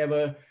one has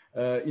ever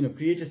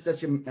created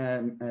such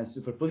a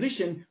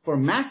superposition for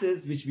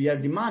masses which we are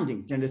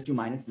demanding,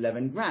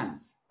 10⁻⁻11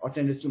 grams or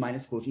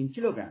 10⁻⁻14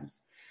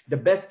 kilograms. The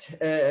best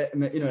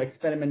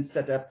experiment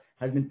setup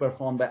has been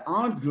performed by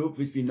Arndt's group,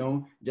 which we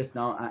know just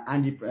now.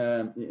 Andy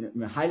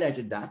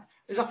highlighted that.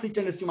 It's roughly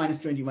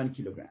 10⁻⁻21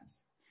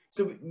 kilograms.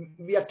 So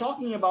we are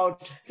talking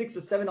about 6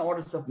 or 7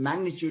 orders of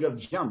magnitude of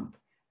jump.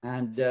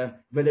 And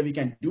whether we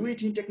can do it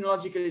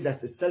technologically,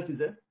 that itself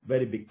is a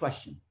very big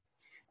question.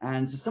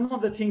 And so some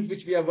of the things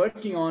which we are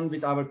working on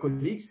with our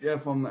colleagues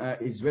from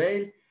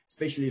Israel,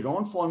 especially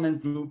Ron Foreman's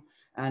group,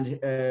 and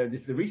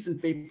this is a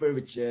recent paper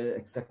which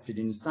accepted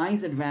in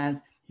Science Advance,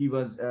 he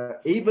was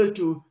able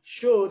to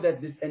show that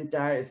this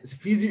entire,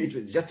 it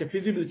was just a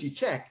feasibility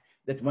check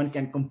that one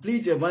can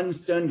complete a one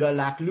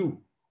Stern-Gerlach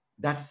loop.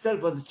 That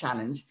itself was a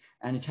challenge,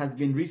 and it has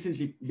been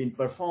recently been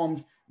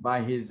performed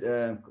by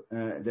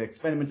the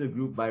experimental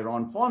group by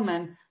Ron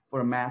Foreman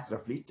for a mass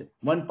roughly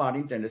 1 part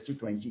in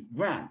 10⁻20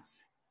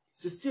 grams.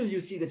 So still you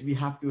see that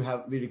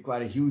we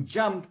require a huge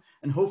jump,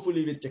 and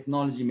hopefully with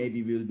technology,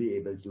 maybe we'll be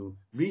able to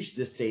reach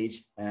the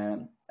stage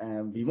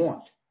we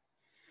want.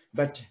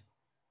 But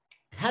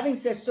having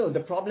said so,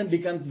 the problem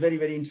becomes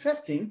very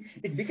interesting.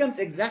 It becomes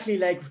exactly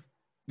like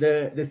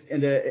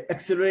the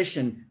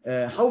acceleration.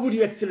 How would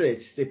you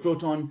accelerate, say,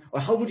 proton, or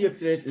how would you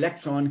accelerate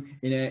electron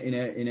in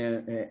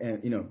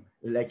a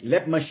like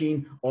LEP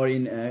machine or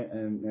in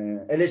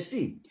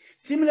LHC?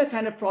 Similar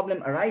kind of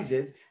problem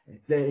arises.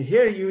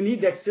 Here you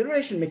need the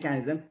acceleration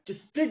mechanism to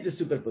split the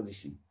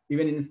superposition,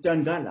 even in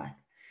Stern-Gerlach.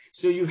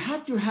 So you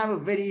have to have a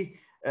very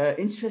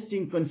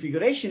interesting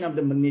configuration of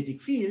the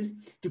magnetic field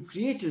to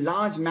create a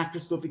large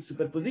macroscopic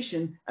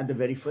superposition at the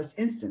very first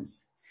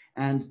instance.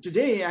 And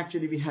today,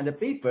 actually, we had a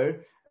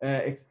paper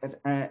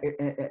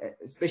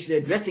especially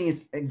addressing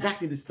is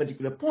exactly this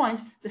particular point,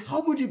 then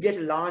how would you get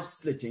a large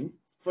splitting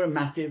for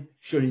massive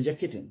Schrodinger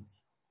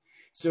kittens?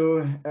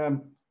 So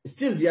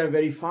still we are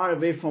very far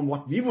away from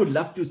what we would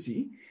love to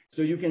see.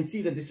 So you can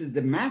see that this is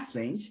the mass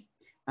range,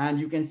 and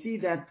you can see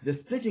that the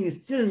splitting is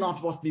still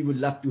not what we would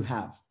love to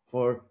have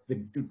for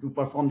to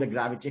perform the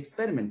gravity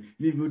experiment.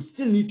 We would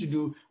still need to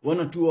do 1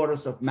 or 2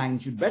 orders of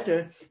magnitude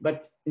better,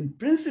 but in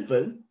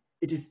principle,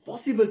 it is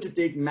possible to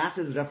take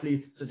masses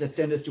roughly such as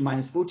 10 to the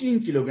minus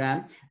 14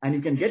 kilogram, and you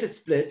can get a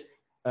split,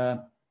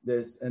 the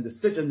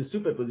split and the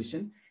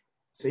superposition.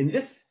 So in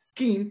this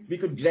scheme, we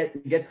could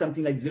get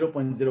something like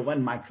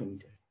 0.01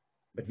 micrometer,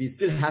 but we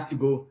still have to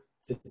go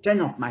 10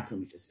 of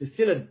micrometers. It's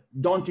still a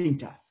daunting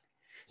task.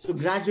 So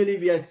gradually,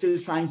 we are still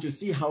trying to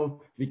see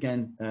how we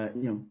can,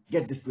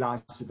 get this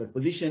large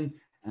superposition,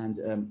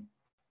 and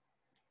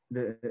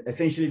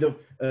essentially,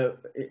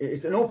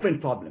 it's an open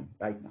problem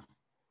right now.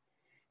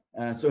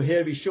 So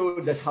here we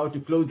showed that how to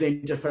close the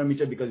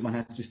interferometer, because one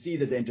has to see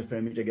that the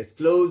interferometer gets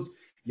closed.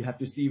 You have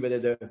to see whether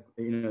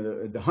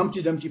the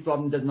Humpty Dumpty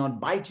problem does not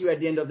bite you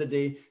at the end of the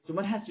day. So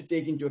one has to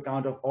take into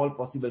account of all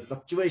possible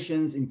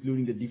fluctuations,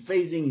 including the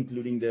dephasing,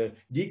 including the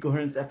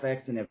decoherence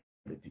effects and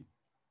everything.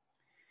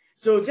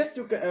 So just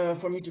to,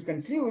 for me to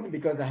conclude,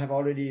 because I have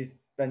already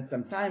spent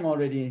some time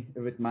already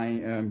with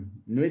my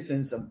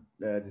nuisance of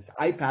this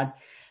iPad,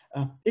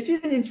 it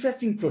is an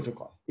interesting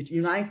protocol. It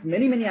unites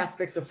many, many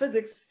aspects of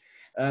physics.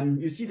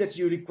 You see that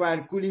you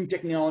require cooling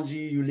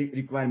technology, you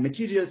require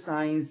material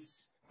science.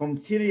 From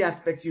theory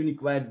aspects, you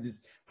require these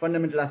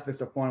fundamental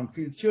aspects of quantum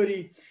field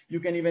theory. You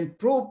can even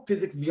probe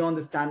physics beyond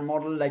the standard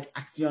model, like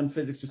axion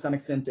physics to some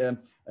extent.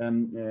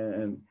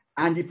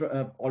 Andy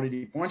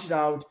already pointed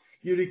out.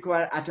 You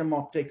require atom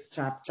optics,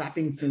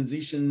 trapping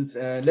transitions,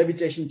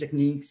 levitation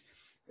techniques.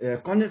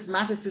 Condensed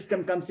matter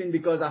system comes in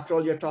because, after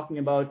all, you're talking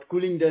about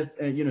cooling this,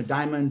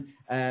 diamond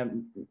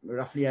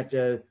roughly at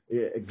a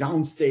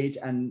ground state,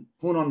 and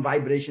phonon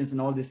vibrations and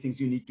all these things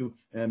you need to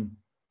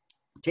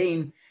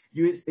tame.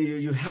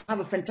 You have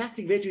a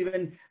fantastic way to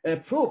even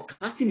probe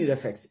Casimir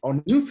effects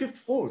or new fifth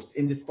force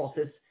in this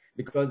process,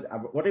 because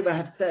whatever I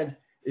have said,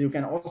 you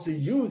can also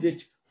use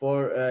it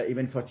for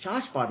even for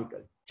charge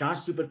particle, charge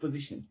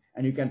superposition,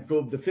 and you can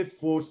probe the fifth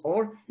force,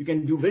 or you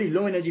can do very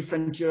low energy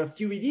frontier of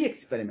QED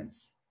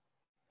experiments.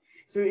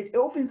 So it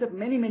opens up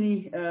many,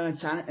 many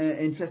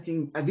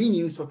interesting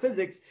avenues for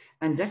physics,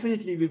 and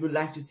definitely we would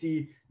like to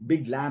see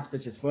big labs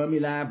such as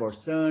Fermilab or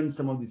CERN.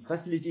 Some of these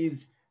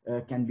facilities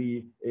can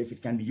be, if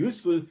it can be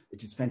useful,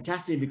 it is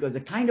fantastic, because the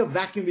kind of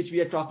vacuum which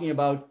we are talking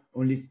about,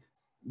 only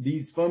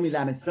these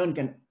Fermilab and CERN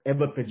can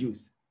ever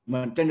produce.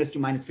 10 to the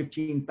minus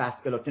 15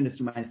 Pascal or 10 to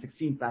the minus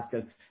 16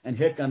 Pascal, and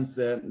here comes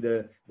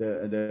the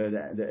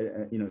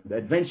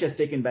adventures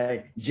taken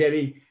by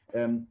Jerry,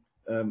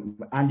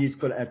 Andy's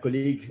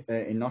colleague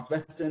in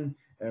Northwestern,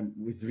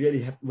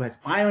 who has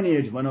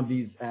pioneered one of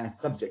these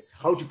subjects,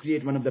 how to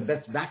create one of the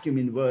best vacuum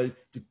in the world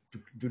to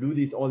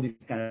do all these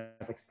kind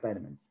of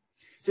experiments.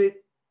 So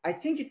I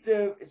think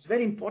it's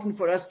very important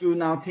for us to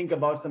now think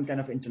about some kind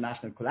of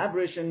international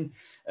collaboration.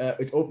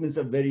 It opens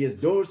up various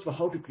doors for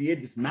how to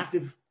create this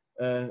massive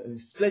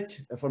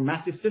split for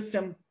massive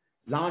system,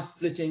 large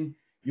splitting.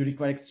 You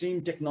require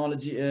extreme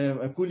technology,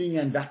 cooling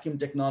and vacuum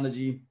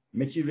technology,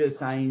 material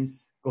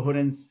science,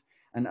 coherence,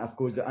 and of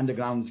course the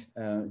underground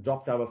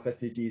drop tower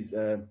facilities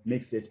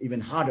makes it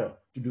even harder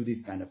to do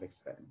these kind of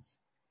experiments.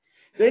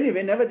 So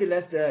anyway,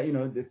 nevertheless,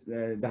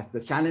 that's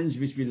the challenge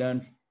which we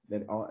learned,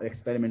 that our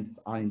experiments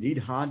are indeed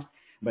hard,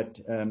 but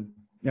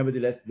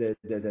nevertheless,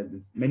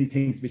 there's many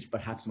things which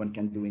perhaps one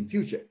can do in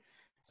future.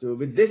 So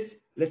with this,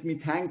 let me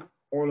thank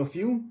all of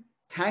you.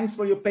 Thanks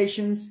for your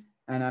patience,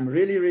 and I'm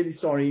really, really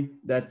sorry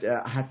that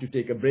I had to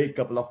take a break a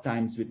couple of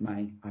times with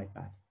my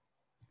iPad.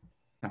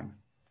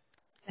 Thanks.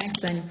 Thanks,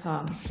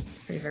 Anupam,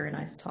 for your very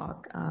nice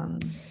talk.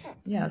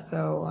 Yeah,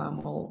 so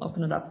we'll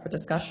open it up for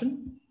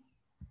discussion.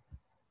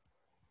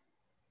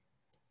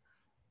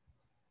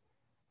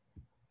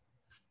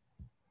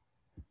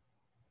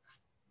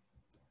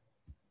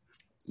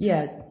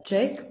 Yeah,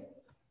 Jake?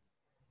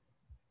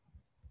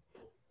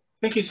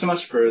 Thank you so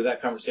much for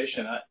that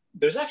conversation.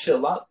 There's actually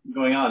a lot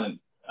going on,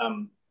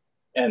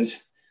 and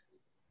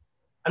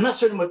I'm not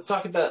certain what to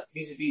talk about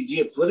vis-a-vis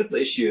geopolitical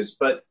issues,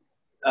 but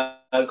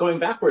going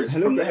backwards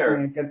from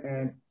there.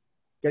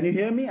 Can you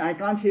hear me? I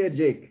can't hear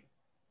Jake.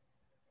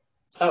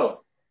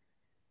 Oh.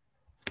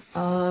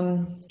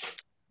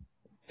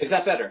 Is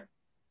that better?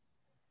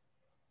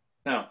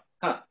 No.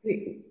 Huh.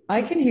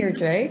 I can hear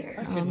Jake.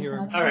 I can hear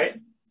him. All right.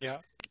 Yeah.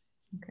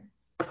 Okay.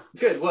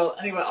 Good. Well,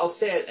 anyway, I'll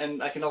say it,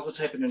 and I can also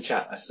type it in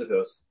chat, I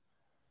suppose.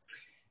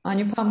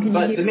 Anupam, can you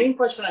But hear the main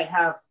question I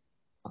have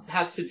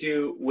has to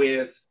do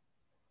with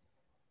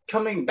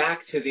coming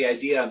back to the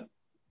idea,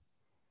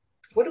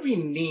 what do we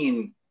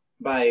mean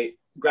by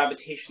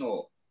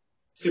gravitational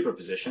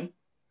superposition,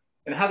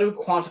 and how do we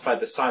quantify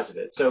the size of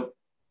it? So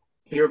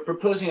you're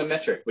proposing a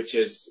metric, which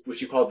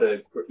you call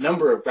the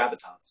number of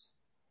gravitons.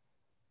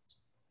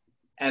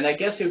 And I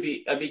guess I'd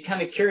be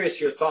kind of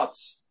curious your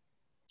thoughts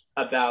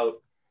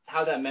about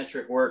how that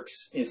metric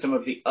works in some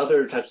of the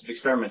other types of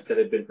experiments that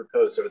have been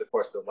proposed over the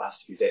course of the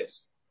last few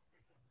days.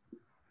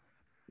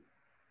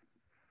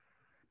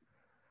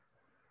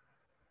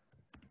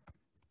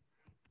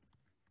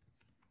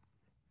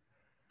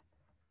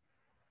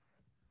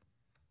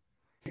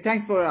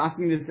 Thanks for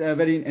asking this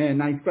very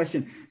nice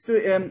question. So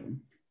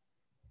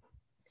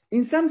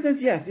in some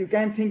sense, yes, you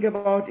can think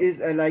about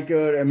is like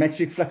your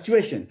metric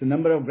fluctuations. The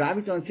number of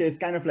gravitons here is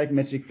kind of like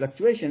metric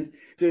fluctuations.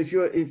 So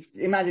if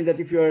imagine that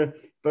if your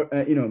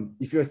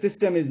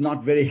system is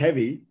not very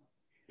heavy,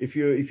 if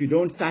you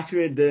don't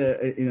saturate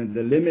the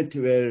the limit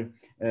where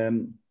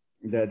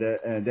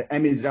the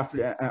m is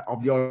roughly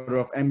of the order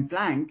of m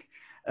Planck,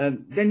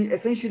 then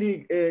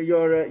essentially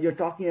you're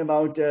talking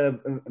about a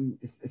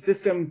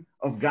system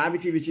of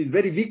gravity which is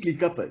very weakly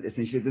coupled.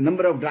 Essentially, the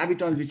number of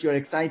gravitons which you're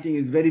exciting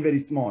is very, very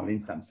small in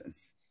some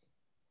sense.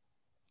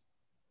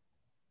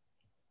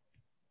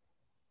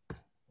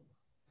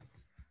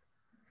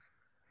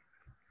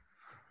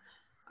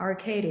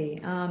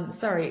 Arkady,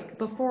 sorry,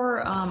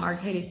 before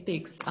Arkady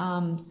speaks,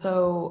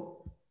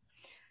 so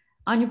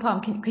Anupam,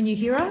 can you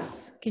hear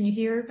us? Can you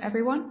hear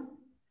everyone?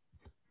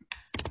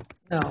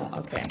 No,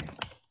 okay.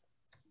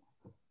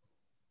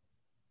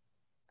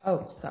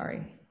 Oh,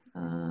 sorry.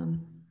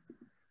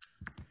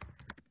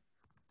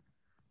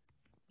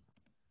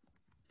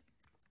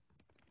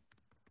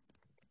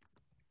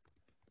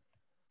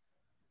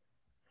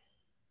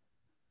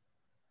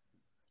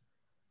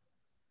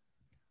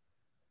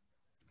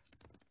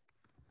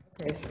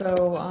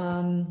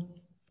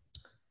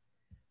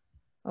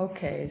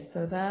 Okay,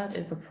 so that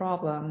is a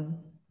problem.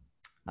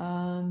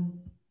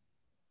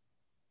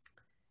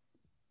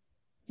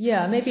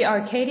 Yeah, maybe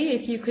Arkady,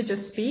 if you could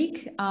just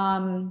speak,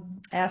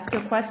 ask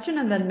your question,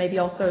 and then maybe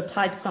also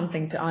type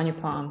something to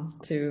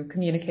Anupam to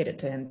communicate it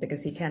to him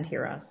because he can't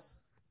hear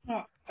us.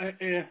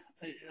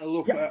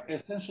 Look,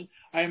 essentially,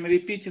 I'm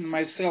repeating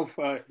myself.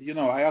 I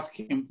asked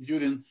him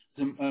during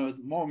the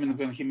moment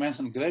when he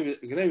mentioned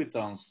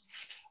gravitons.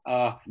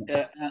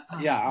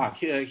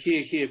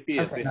 He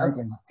appeared. Okay.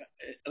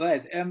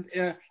 Right, and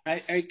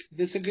I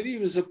disagree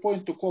with the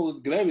point to call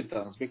it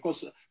gravitons,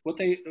 because what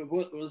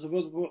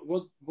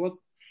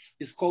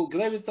is called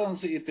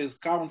gravitons, it is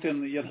counting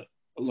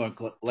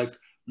like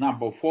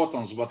number of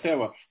photons,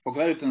 whatever. For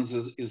gravitons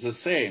is the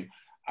same.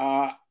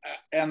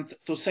 And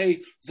to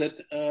say that,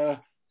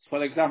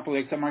 for example,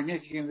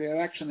 electromagnetic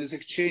interaction is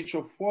exchange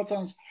of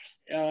photons,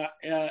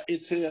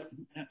 it's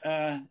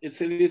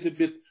a little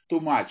bit too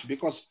much,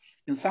 because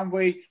in some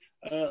way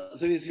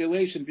there is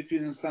relation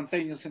between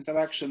instantaneous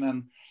interaction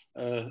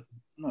and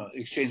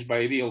exchange by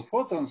real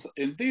photons,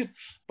 indeed,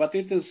 but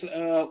it is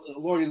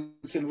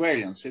Lorentz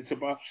invariance. It's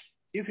about,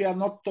 if you are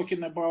not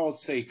talking about,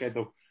 say, kind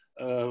of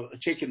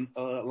checking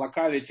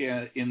locality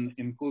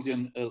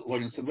including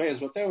Lorentz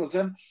invariance, whatever,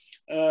 then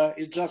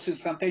it's just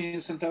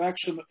instantaneous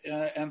interaction,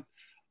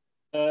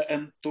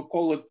 and to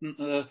call it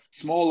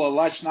small or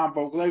large number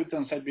of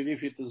gravitons, I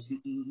believe it is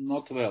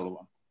not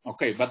relevant.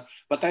 Okay, but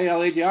I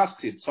already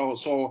asked it, so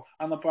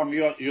Anupam,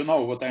 you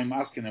know what I'm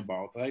asking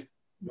about, right?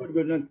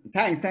 Good. No,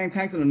 thanks.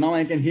 Now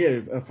I can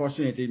hear.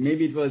 Fortunately,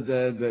 maybe it was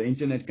the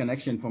internet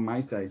connection from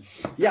my side.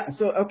 Yeah.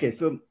 So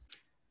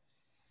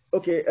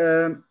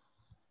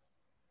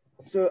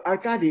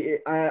Arkady,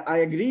 I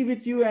agree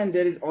with you, and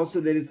there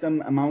is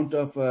some amount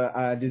of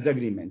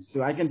disagreement.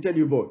 So I can tell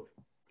you both.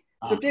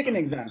 So take an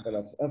example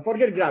of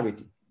forget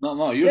gravity.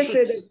 No.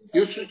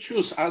 You should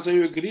choose either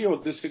you agree or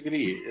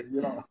disagree.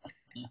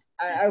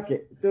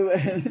 Okay, so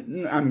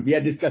we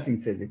are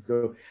discussing physics.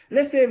 So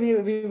let's say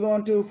we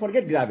want to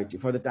forget gravity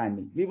for the time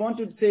being. We want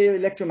to say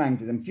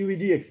electromagnetism,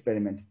 QED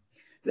experiment.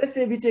 Let's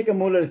say we take a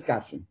molar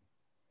scattering.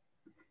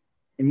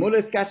 In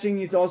molar scattering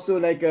is also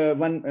like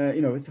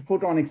it's a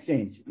photon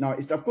exchange. Now,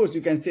 it's, of course,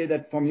 you can say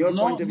that from your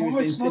point of view. No,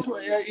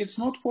 it's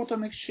not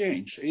photon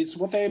exchange. It's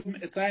what I'm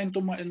trying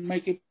to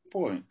make a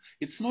point.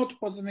 It's not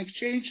photon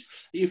exchange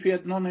if you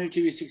had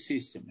non-relativistic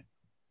system.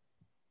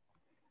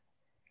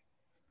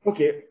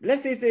 Okay,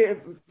 let's say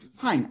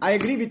fine. I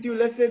agree with you.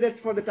 Let's say that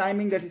for the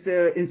timing, that is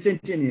a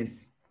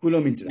instantaneous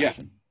Coulomb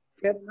interaction.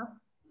 Yeah. Fair enough.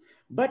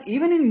 But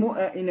even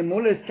in a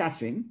molar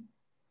scattering,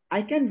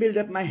 I can build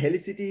up my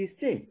helicity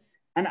states,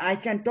 and I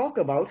can talk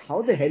about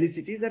how the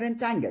helicities are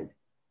entangled.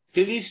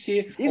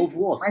 Helicity of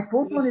what? My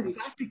photon is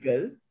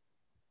classical.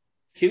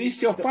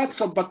 Helicity of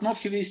particle, but not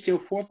helicity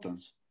of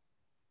photons.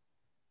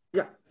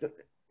 Yeah. So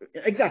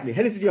exactly,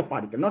 helicity of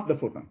particle, not the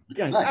photon.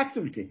 Yeah, right.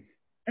 Absolutely.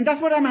 And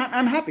that's what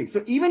I'm happy.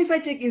 So even if I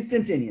take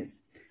instantaneous,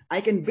 I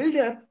can build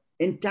up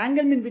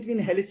entanglement between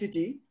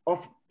helicity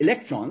of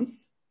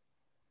electrons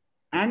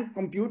and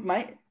compute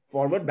my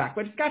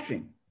forward-backward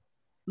scattering.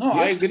 No, yes?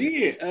 I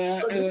agree.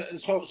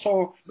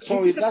 So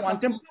it's a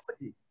quantum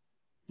property.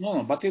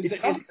 No, but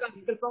it's not a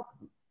classical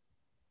property.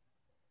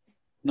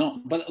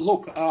 No, but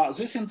look,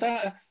 this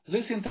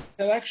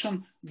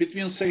interaction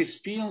between, say,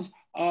 spins,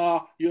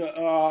 you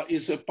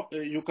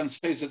can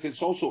say that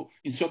it's also,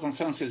 in certain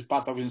senses,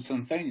 part of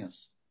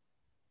instantaneous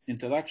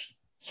interaction.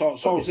 So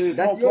okay.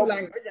 That's your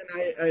language, and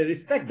I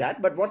respect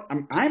that. But what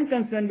I'm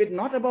concerned with,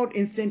 not about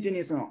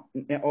instantaneous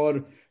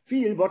or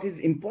field, what is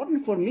important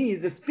for me is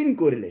the spin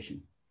correlation.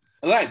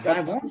 Right, So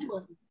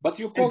but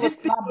you call it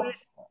number.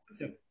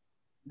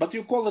 But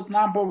you call it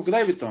number of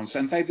gravitons,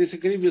 and I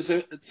disagree with the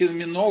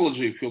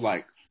terminology, if you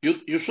like.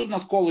 You should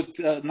not call it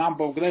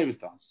number of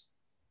gravitons.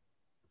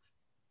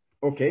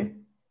 Okay,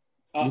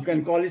 you can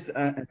call it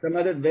some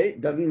other way,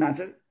 doesn't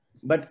matter.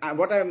 But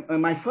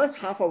my first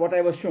half of what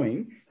I was showing,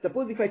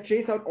 suppose if I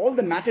trace out all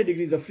the matter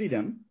degrees of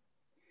freedom,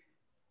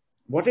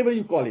 whatever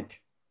you call it,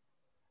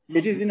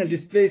 it is in a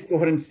displaced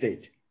coherent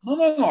state.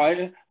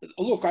 No.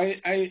 Look, I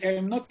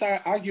am not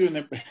arguing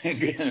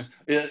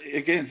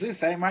against this.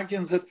 I'm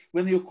arguing that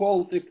when you call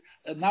it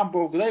a number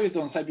of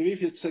gravitons, I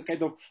believe it's a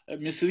kind of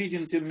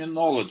misleading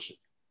terminology.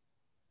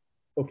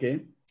 Okay.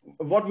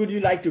 What would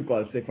you like to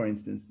call, say, for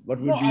instance? What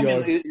would be I your...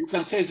 mean, you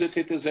can say that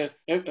it is a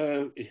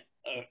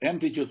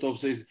amplitude of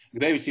this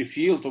gravity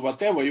field or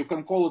whatever. You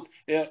can call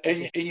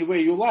it any way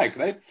you like,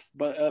 right?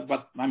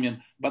 But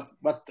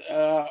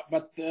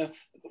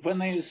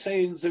when I say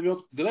the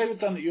word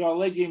graviton, you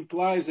already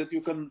implies that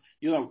you can,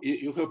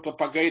 you have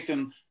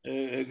propagating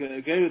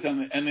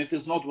graviton, and it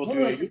is not what you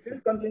are using. It's a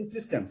self-contained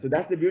system. So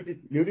that's the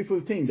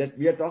beautiful thing, that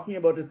we are talking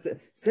about a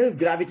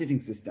self-gravitating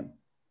system.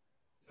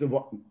 So,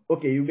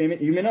 okay, you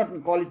may not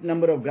call it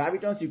number of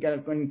gravitons, you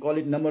can call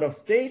it number of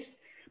states,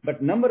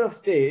 but number of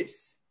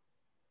states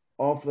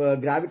of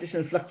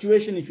gravitational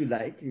fluctuation, if you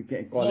like, you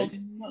can call it.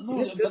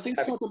 No, but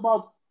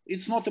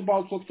it's not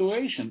about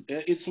fluctuation.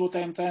 It's what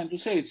I'm trying to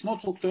say. It's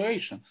not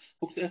fluctuation.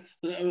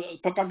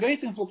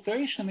 Propagating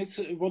fluctuation, it's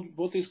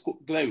what is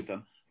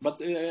graviton.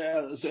 But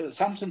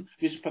something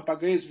which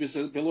propagates with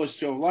the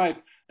velocity of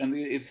light, and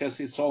it has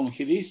its own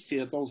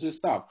helicity and all this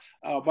stuff.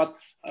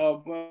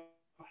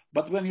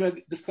 But when you are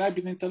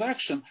describing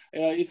interaction,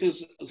 it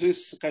is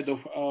this kind of,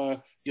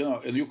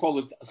 and you call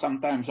it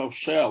sometimes of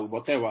shell,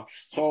 whatever.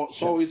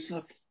 So it's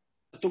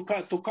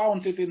to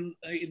count it in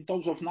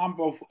terms of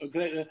number of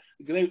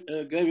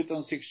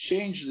gravitons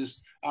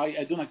exchanges,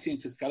 I do not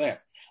think it's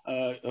correct.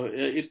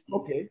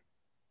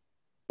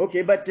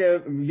 Okay, but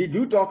we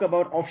do talk of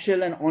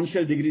off-shell and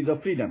on-shell degrees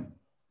of freedom.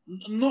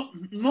 No,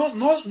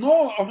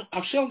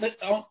 off-shell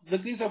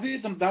degrees of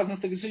freedom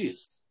doesn't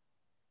exist.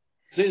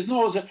 There is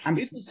no,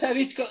 it is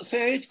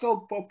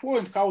theoretical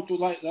point how to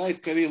write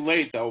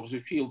correlator of the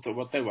field or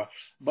whatever,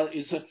 but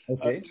it's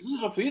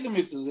degrees of freedom.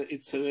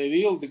 It's a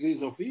real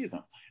degrees of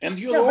freedom.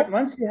 And but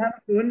once you have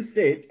a coherent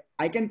state,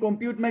 I can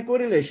compute my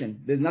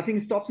correlation. There's nothing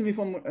stops me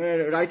from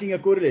writing a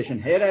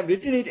correlation. Here I've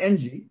written it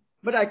ng,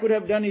 but I could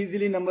have done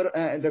easily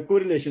the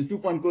correlation,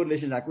 2-point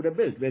correlation. I could have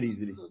built very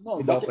easily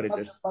with the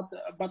operators.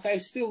 But I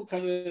still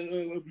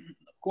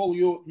call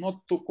you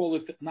not to call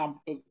it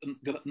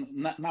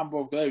number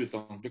of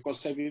gravitons,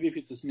 because I believe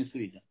it is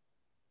misleading.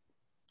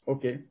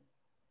 Okay.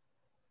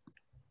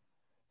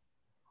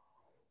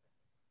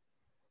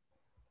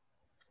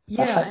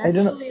 Yeah,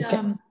 actually,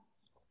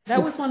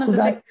 that was one of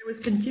the things I was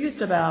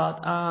confused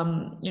about.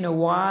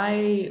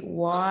 Why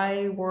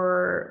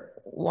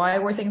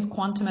were things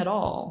quantum at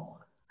all?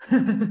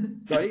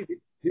 Sorry,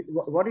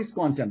 what is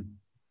quantum?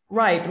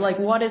 Right, like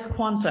what is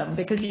quantum?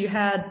 Because you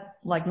had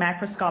like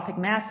macroscopic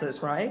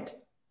masses, right?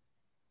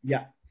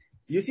 Yeah.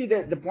 You see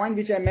the point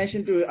which I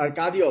mentioned to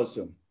Arkady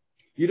also.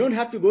 You don't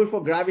have to go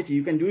for gravity.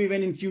 You can do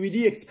even in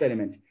QED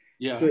experiment.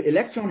 Yeah. So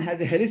electron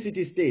has a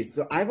helicity state.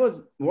 So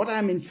what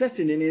I'm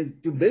interested in is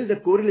to build a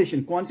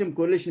correlation, quantum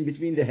correlation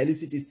between the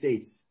helicity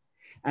states.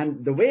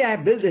 And the way I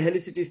build the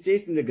helicity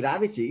states in the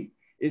gravity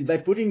is by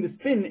putting the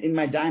spin in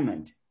my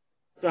diamond.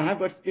 So I have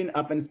got spin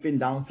up and spin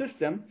down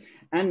system.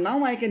 And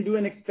now I can do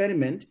an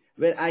experiment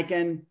where I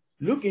can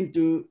look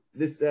into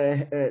this,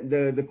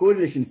 the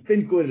correlation,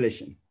 spin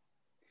correlation.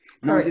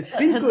 Sorry, now, the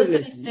spin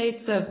helicity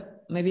states of,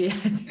 maybe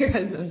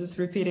I'm just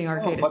repeating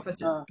Arkady's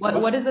question.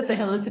 What is it the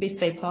helicity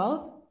states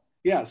of?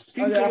 Yeah,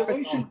 spin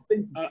correlation.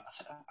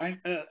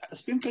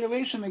 Spin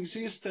correlation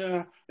exists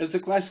at the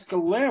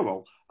classical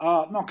level.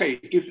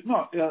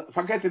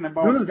 Forgetting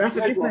about. No, that's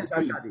the difference,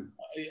 Arkady.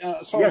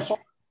 Yes.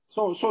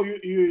 So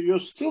you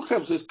still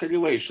have this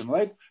correlation,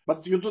 right?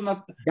 But you do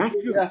not. That's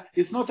true.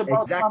 It's not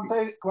about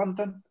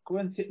quantizing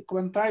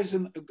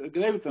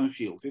graviton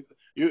field.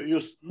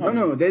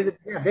 No. There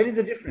is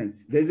a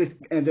difference. There is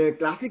the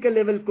classical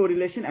level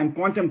correlation and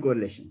quantum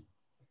correlation.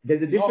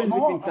 There's a difference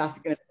between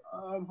classical.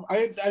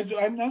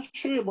 I'm not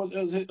sure about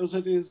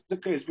that is the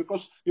case,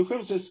 because you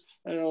have this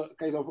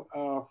kind of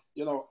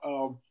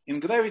in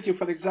gravity,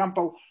 for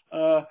example,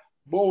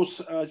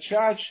 both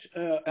charge,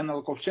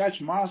 analog of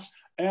charge, mass,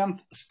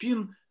 and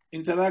spin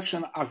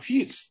interaction are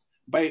fixed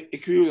by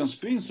equivalence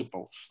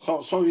principle.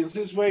 So in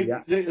this way,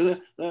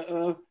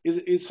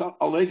 it's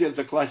already at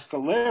the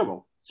classical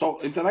level.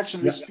 So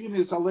interaction with spin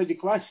is already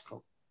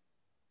classical.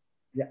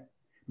 Yeah,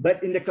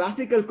 but in the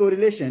classical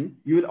correlation,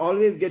 you will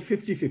always get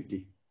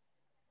 50-50.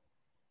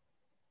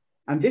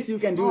 And this you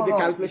can do the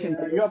calculation.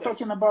 You are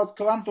talking about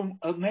quantum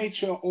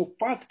nature of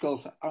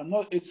particles.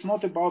 It's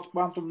not about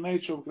quantum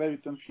nature of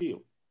graviton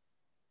field.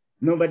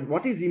 No, but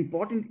what is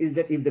important is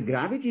that if the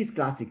gravity is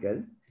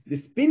classical, the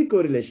spin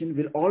correlation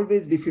will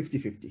always be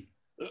 50-50.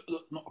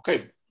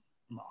 Okay,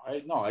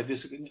 No, I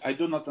disagree. I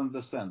do not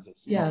understand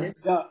this.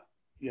 Yes. No.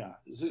 Yeah.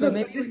 So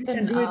maybe we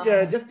can do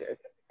it just a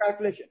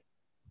calculation.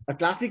 A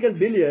classical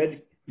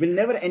billiard will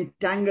never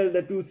entangle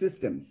the two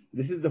systems.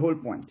 This is the whole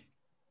point.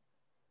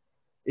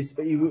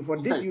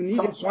 For this, you need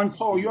a quantity.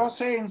 So you are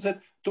saying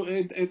that to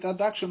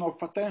introduction of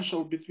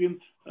potential between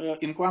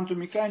in quantum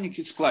mechanics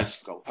is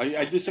classical.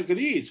 I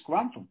disagree. It's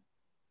quantum.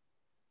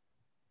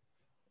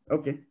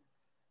 Okay.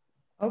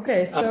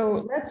 Okay,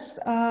 so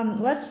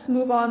let's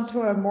move on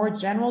to a more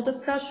general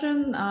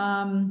discussion.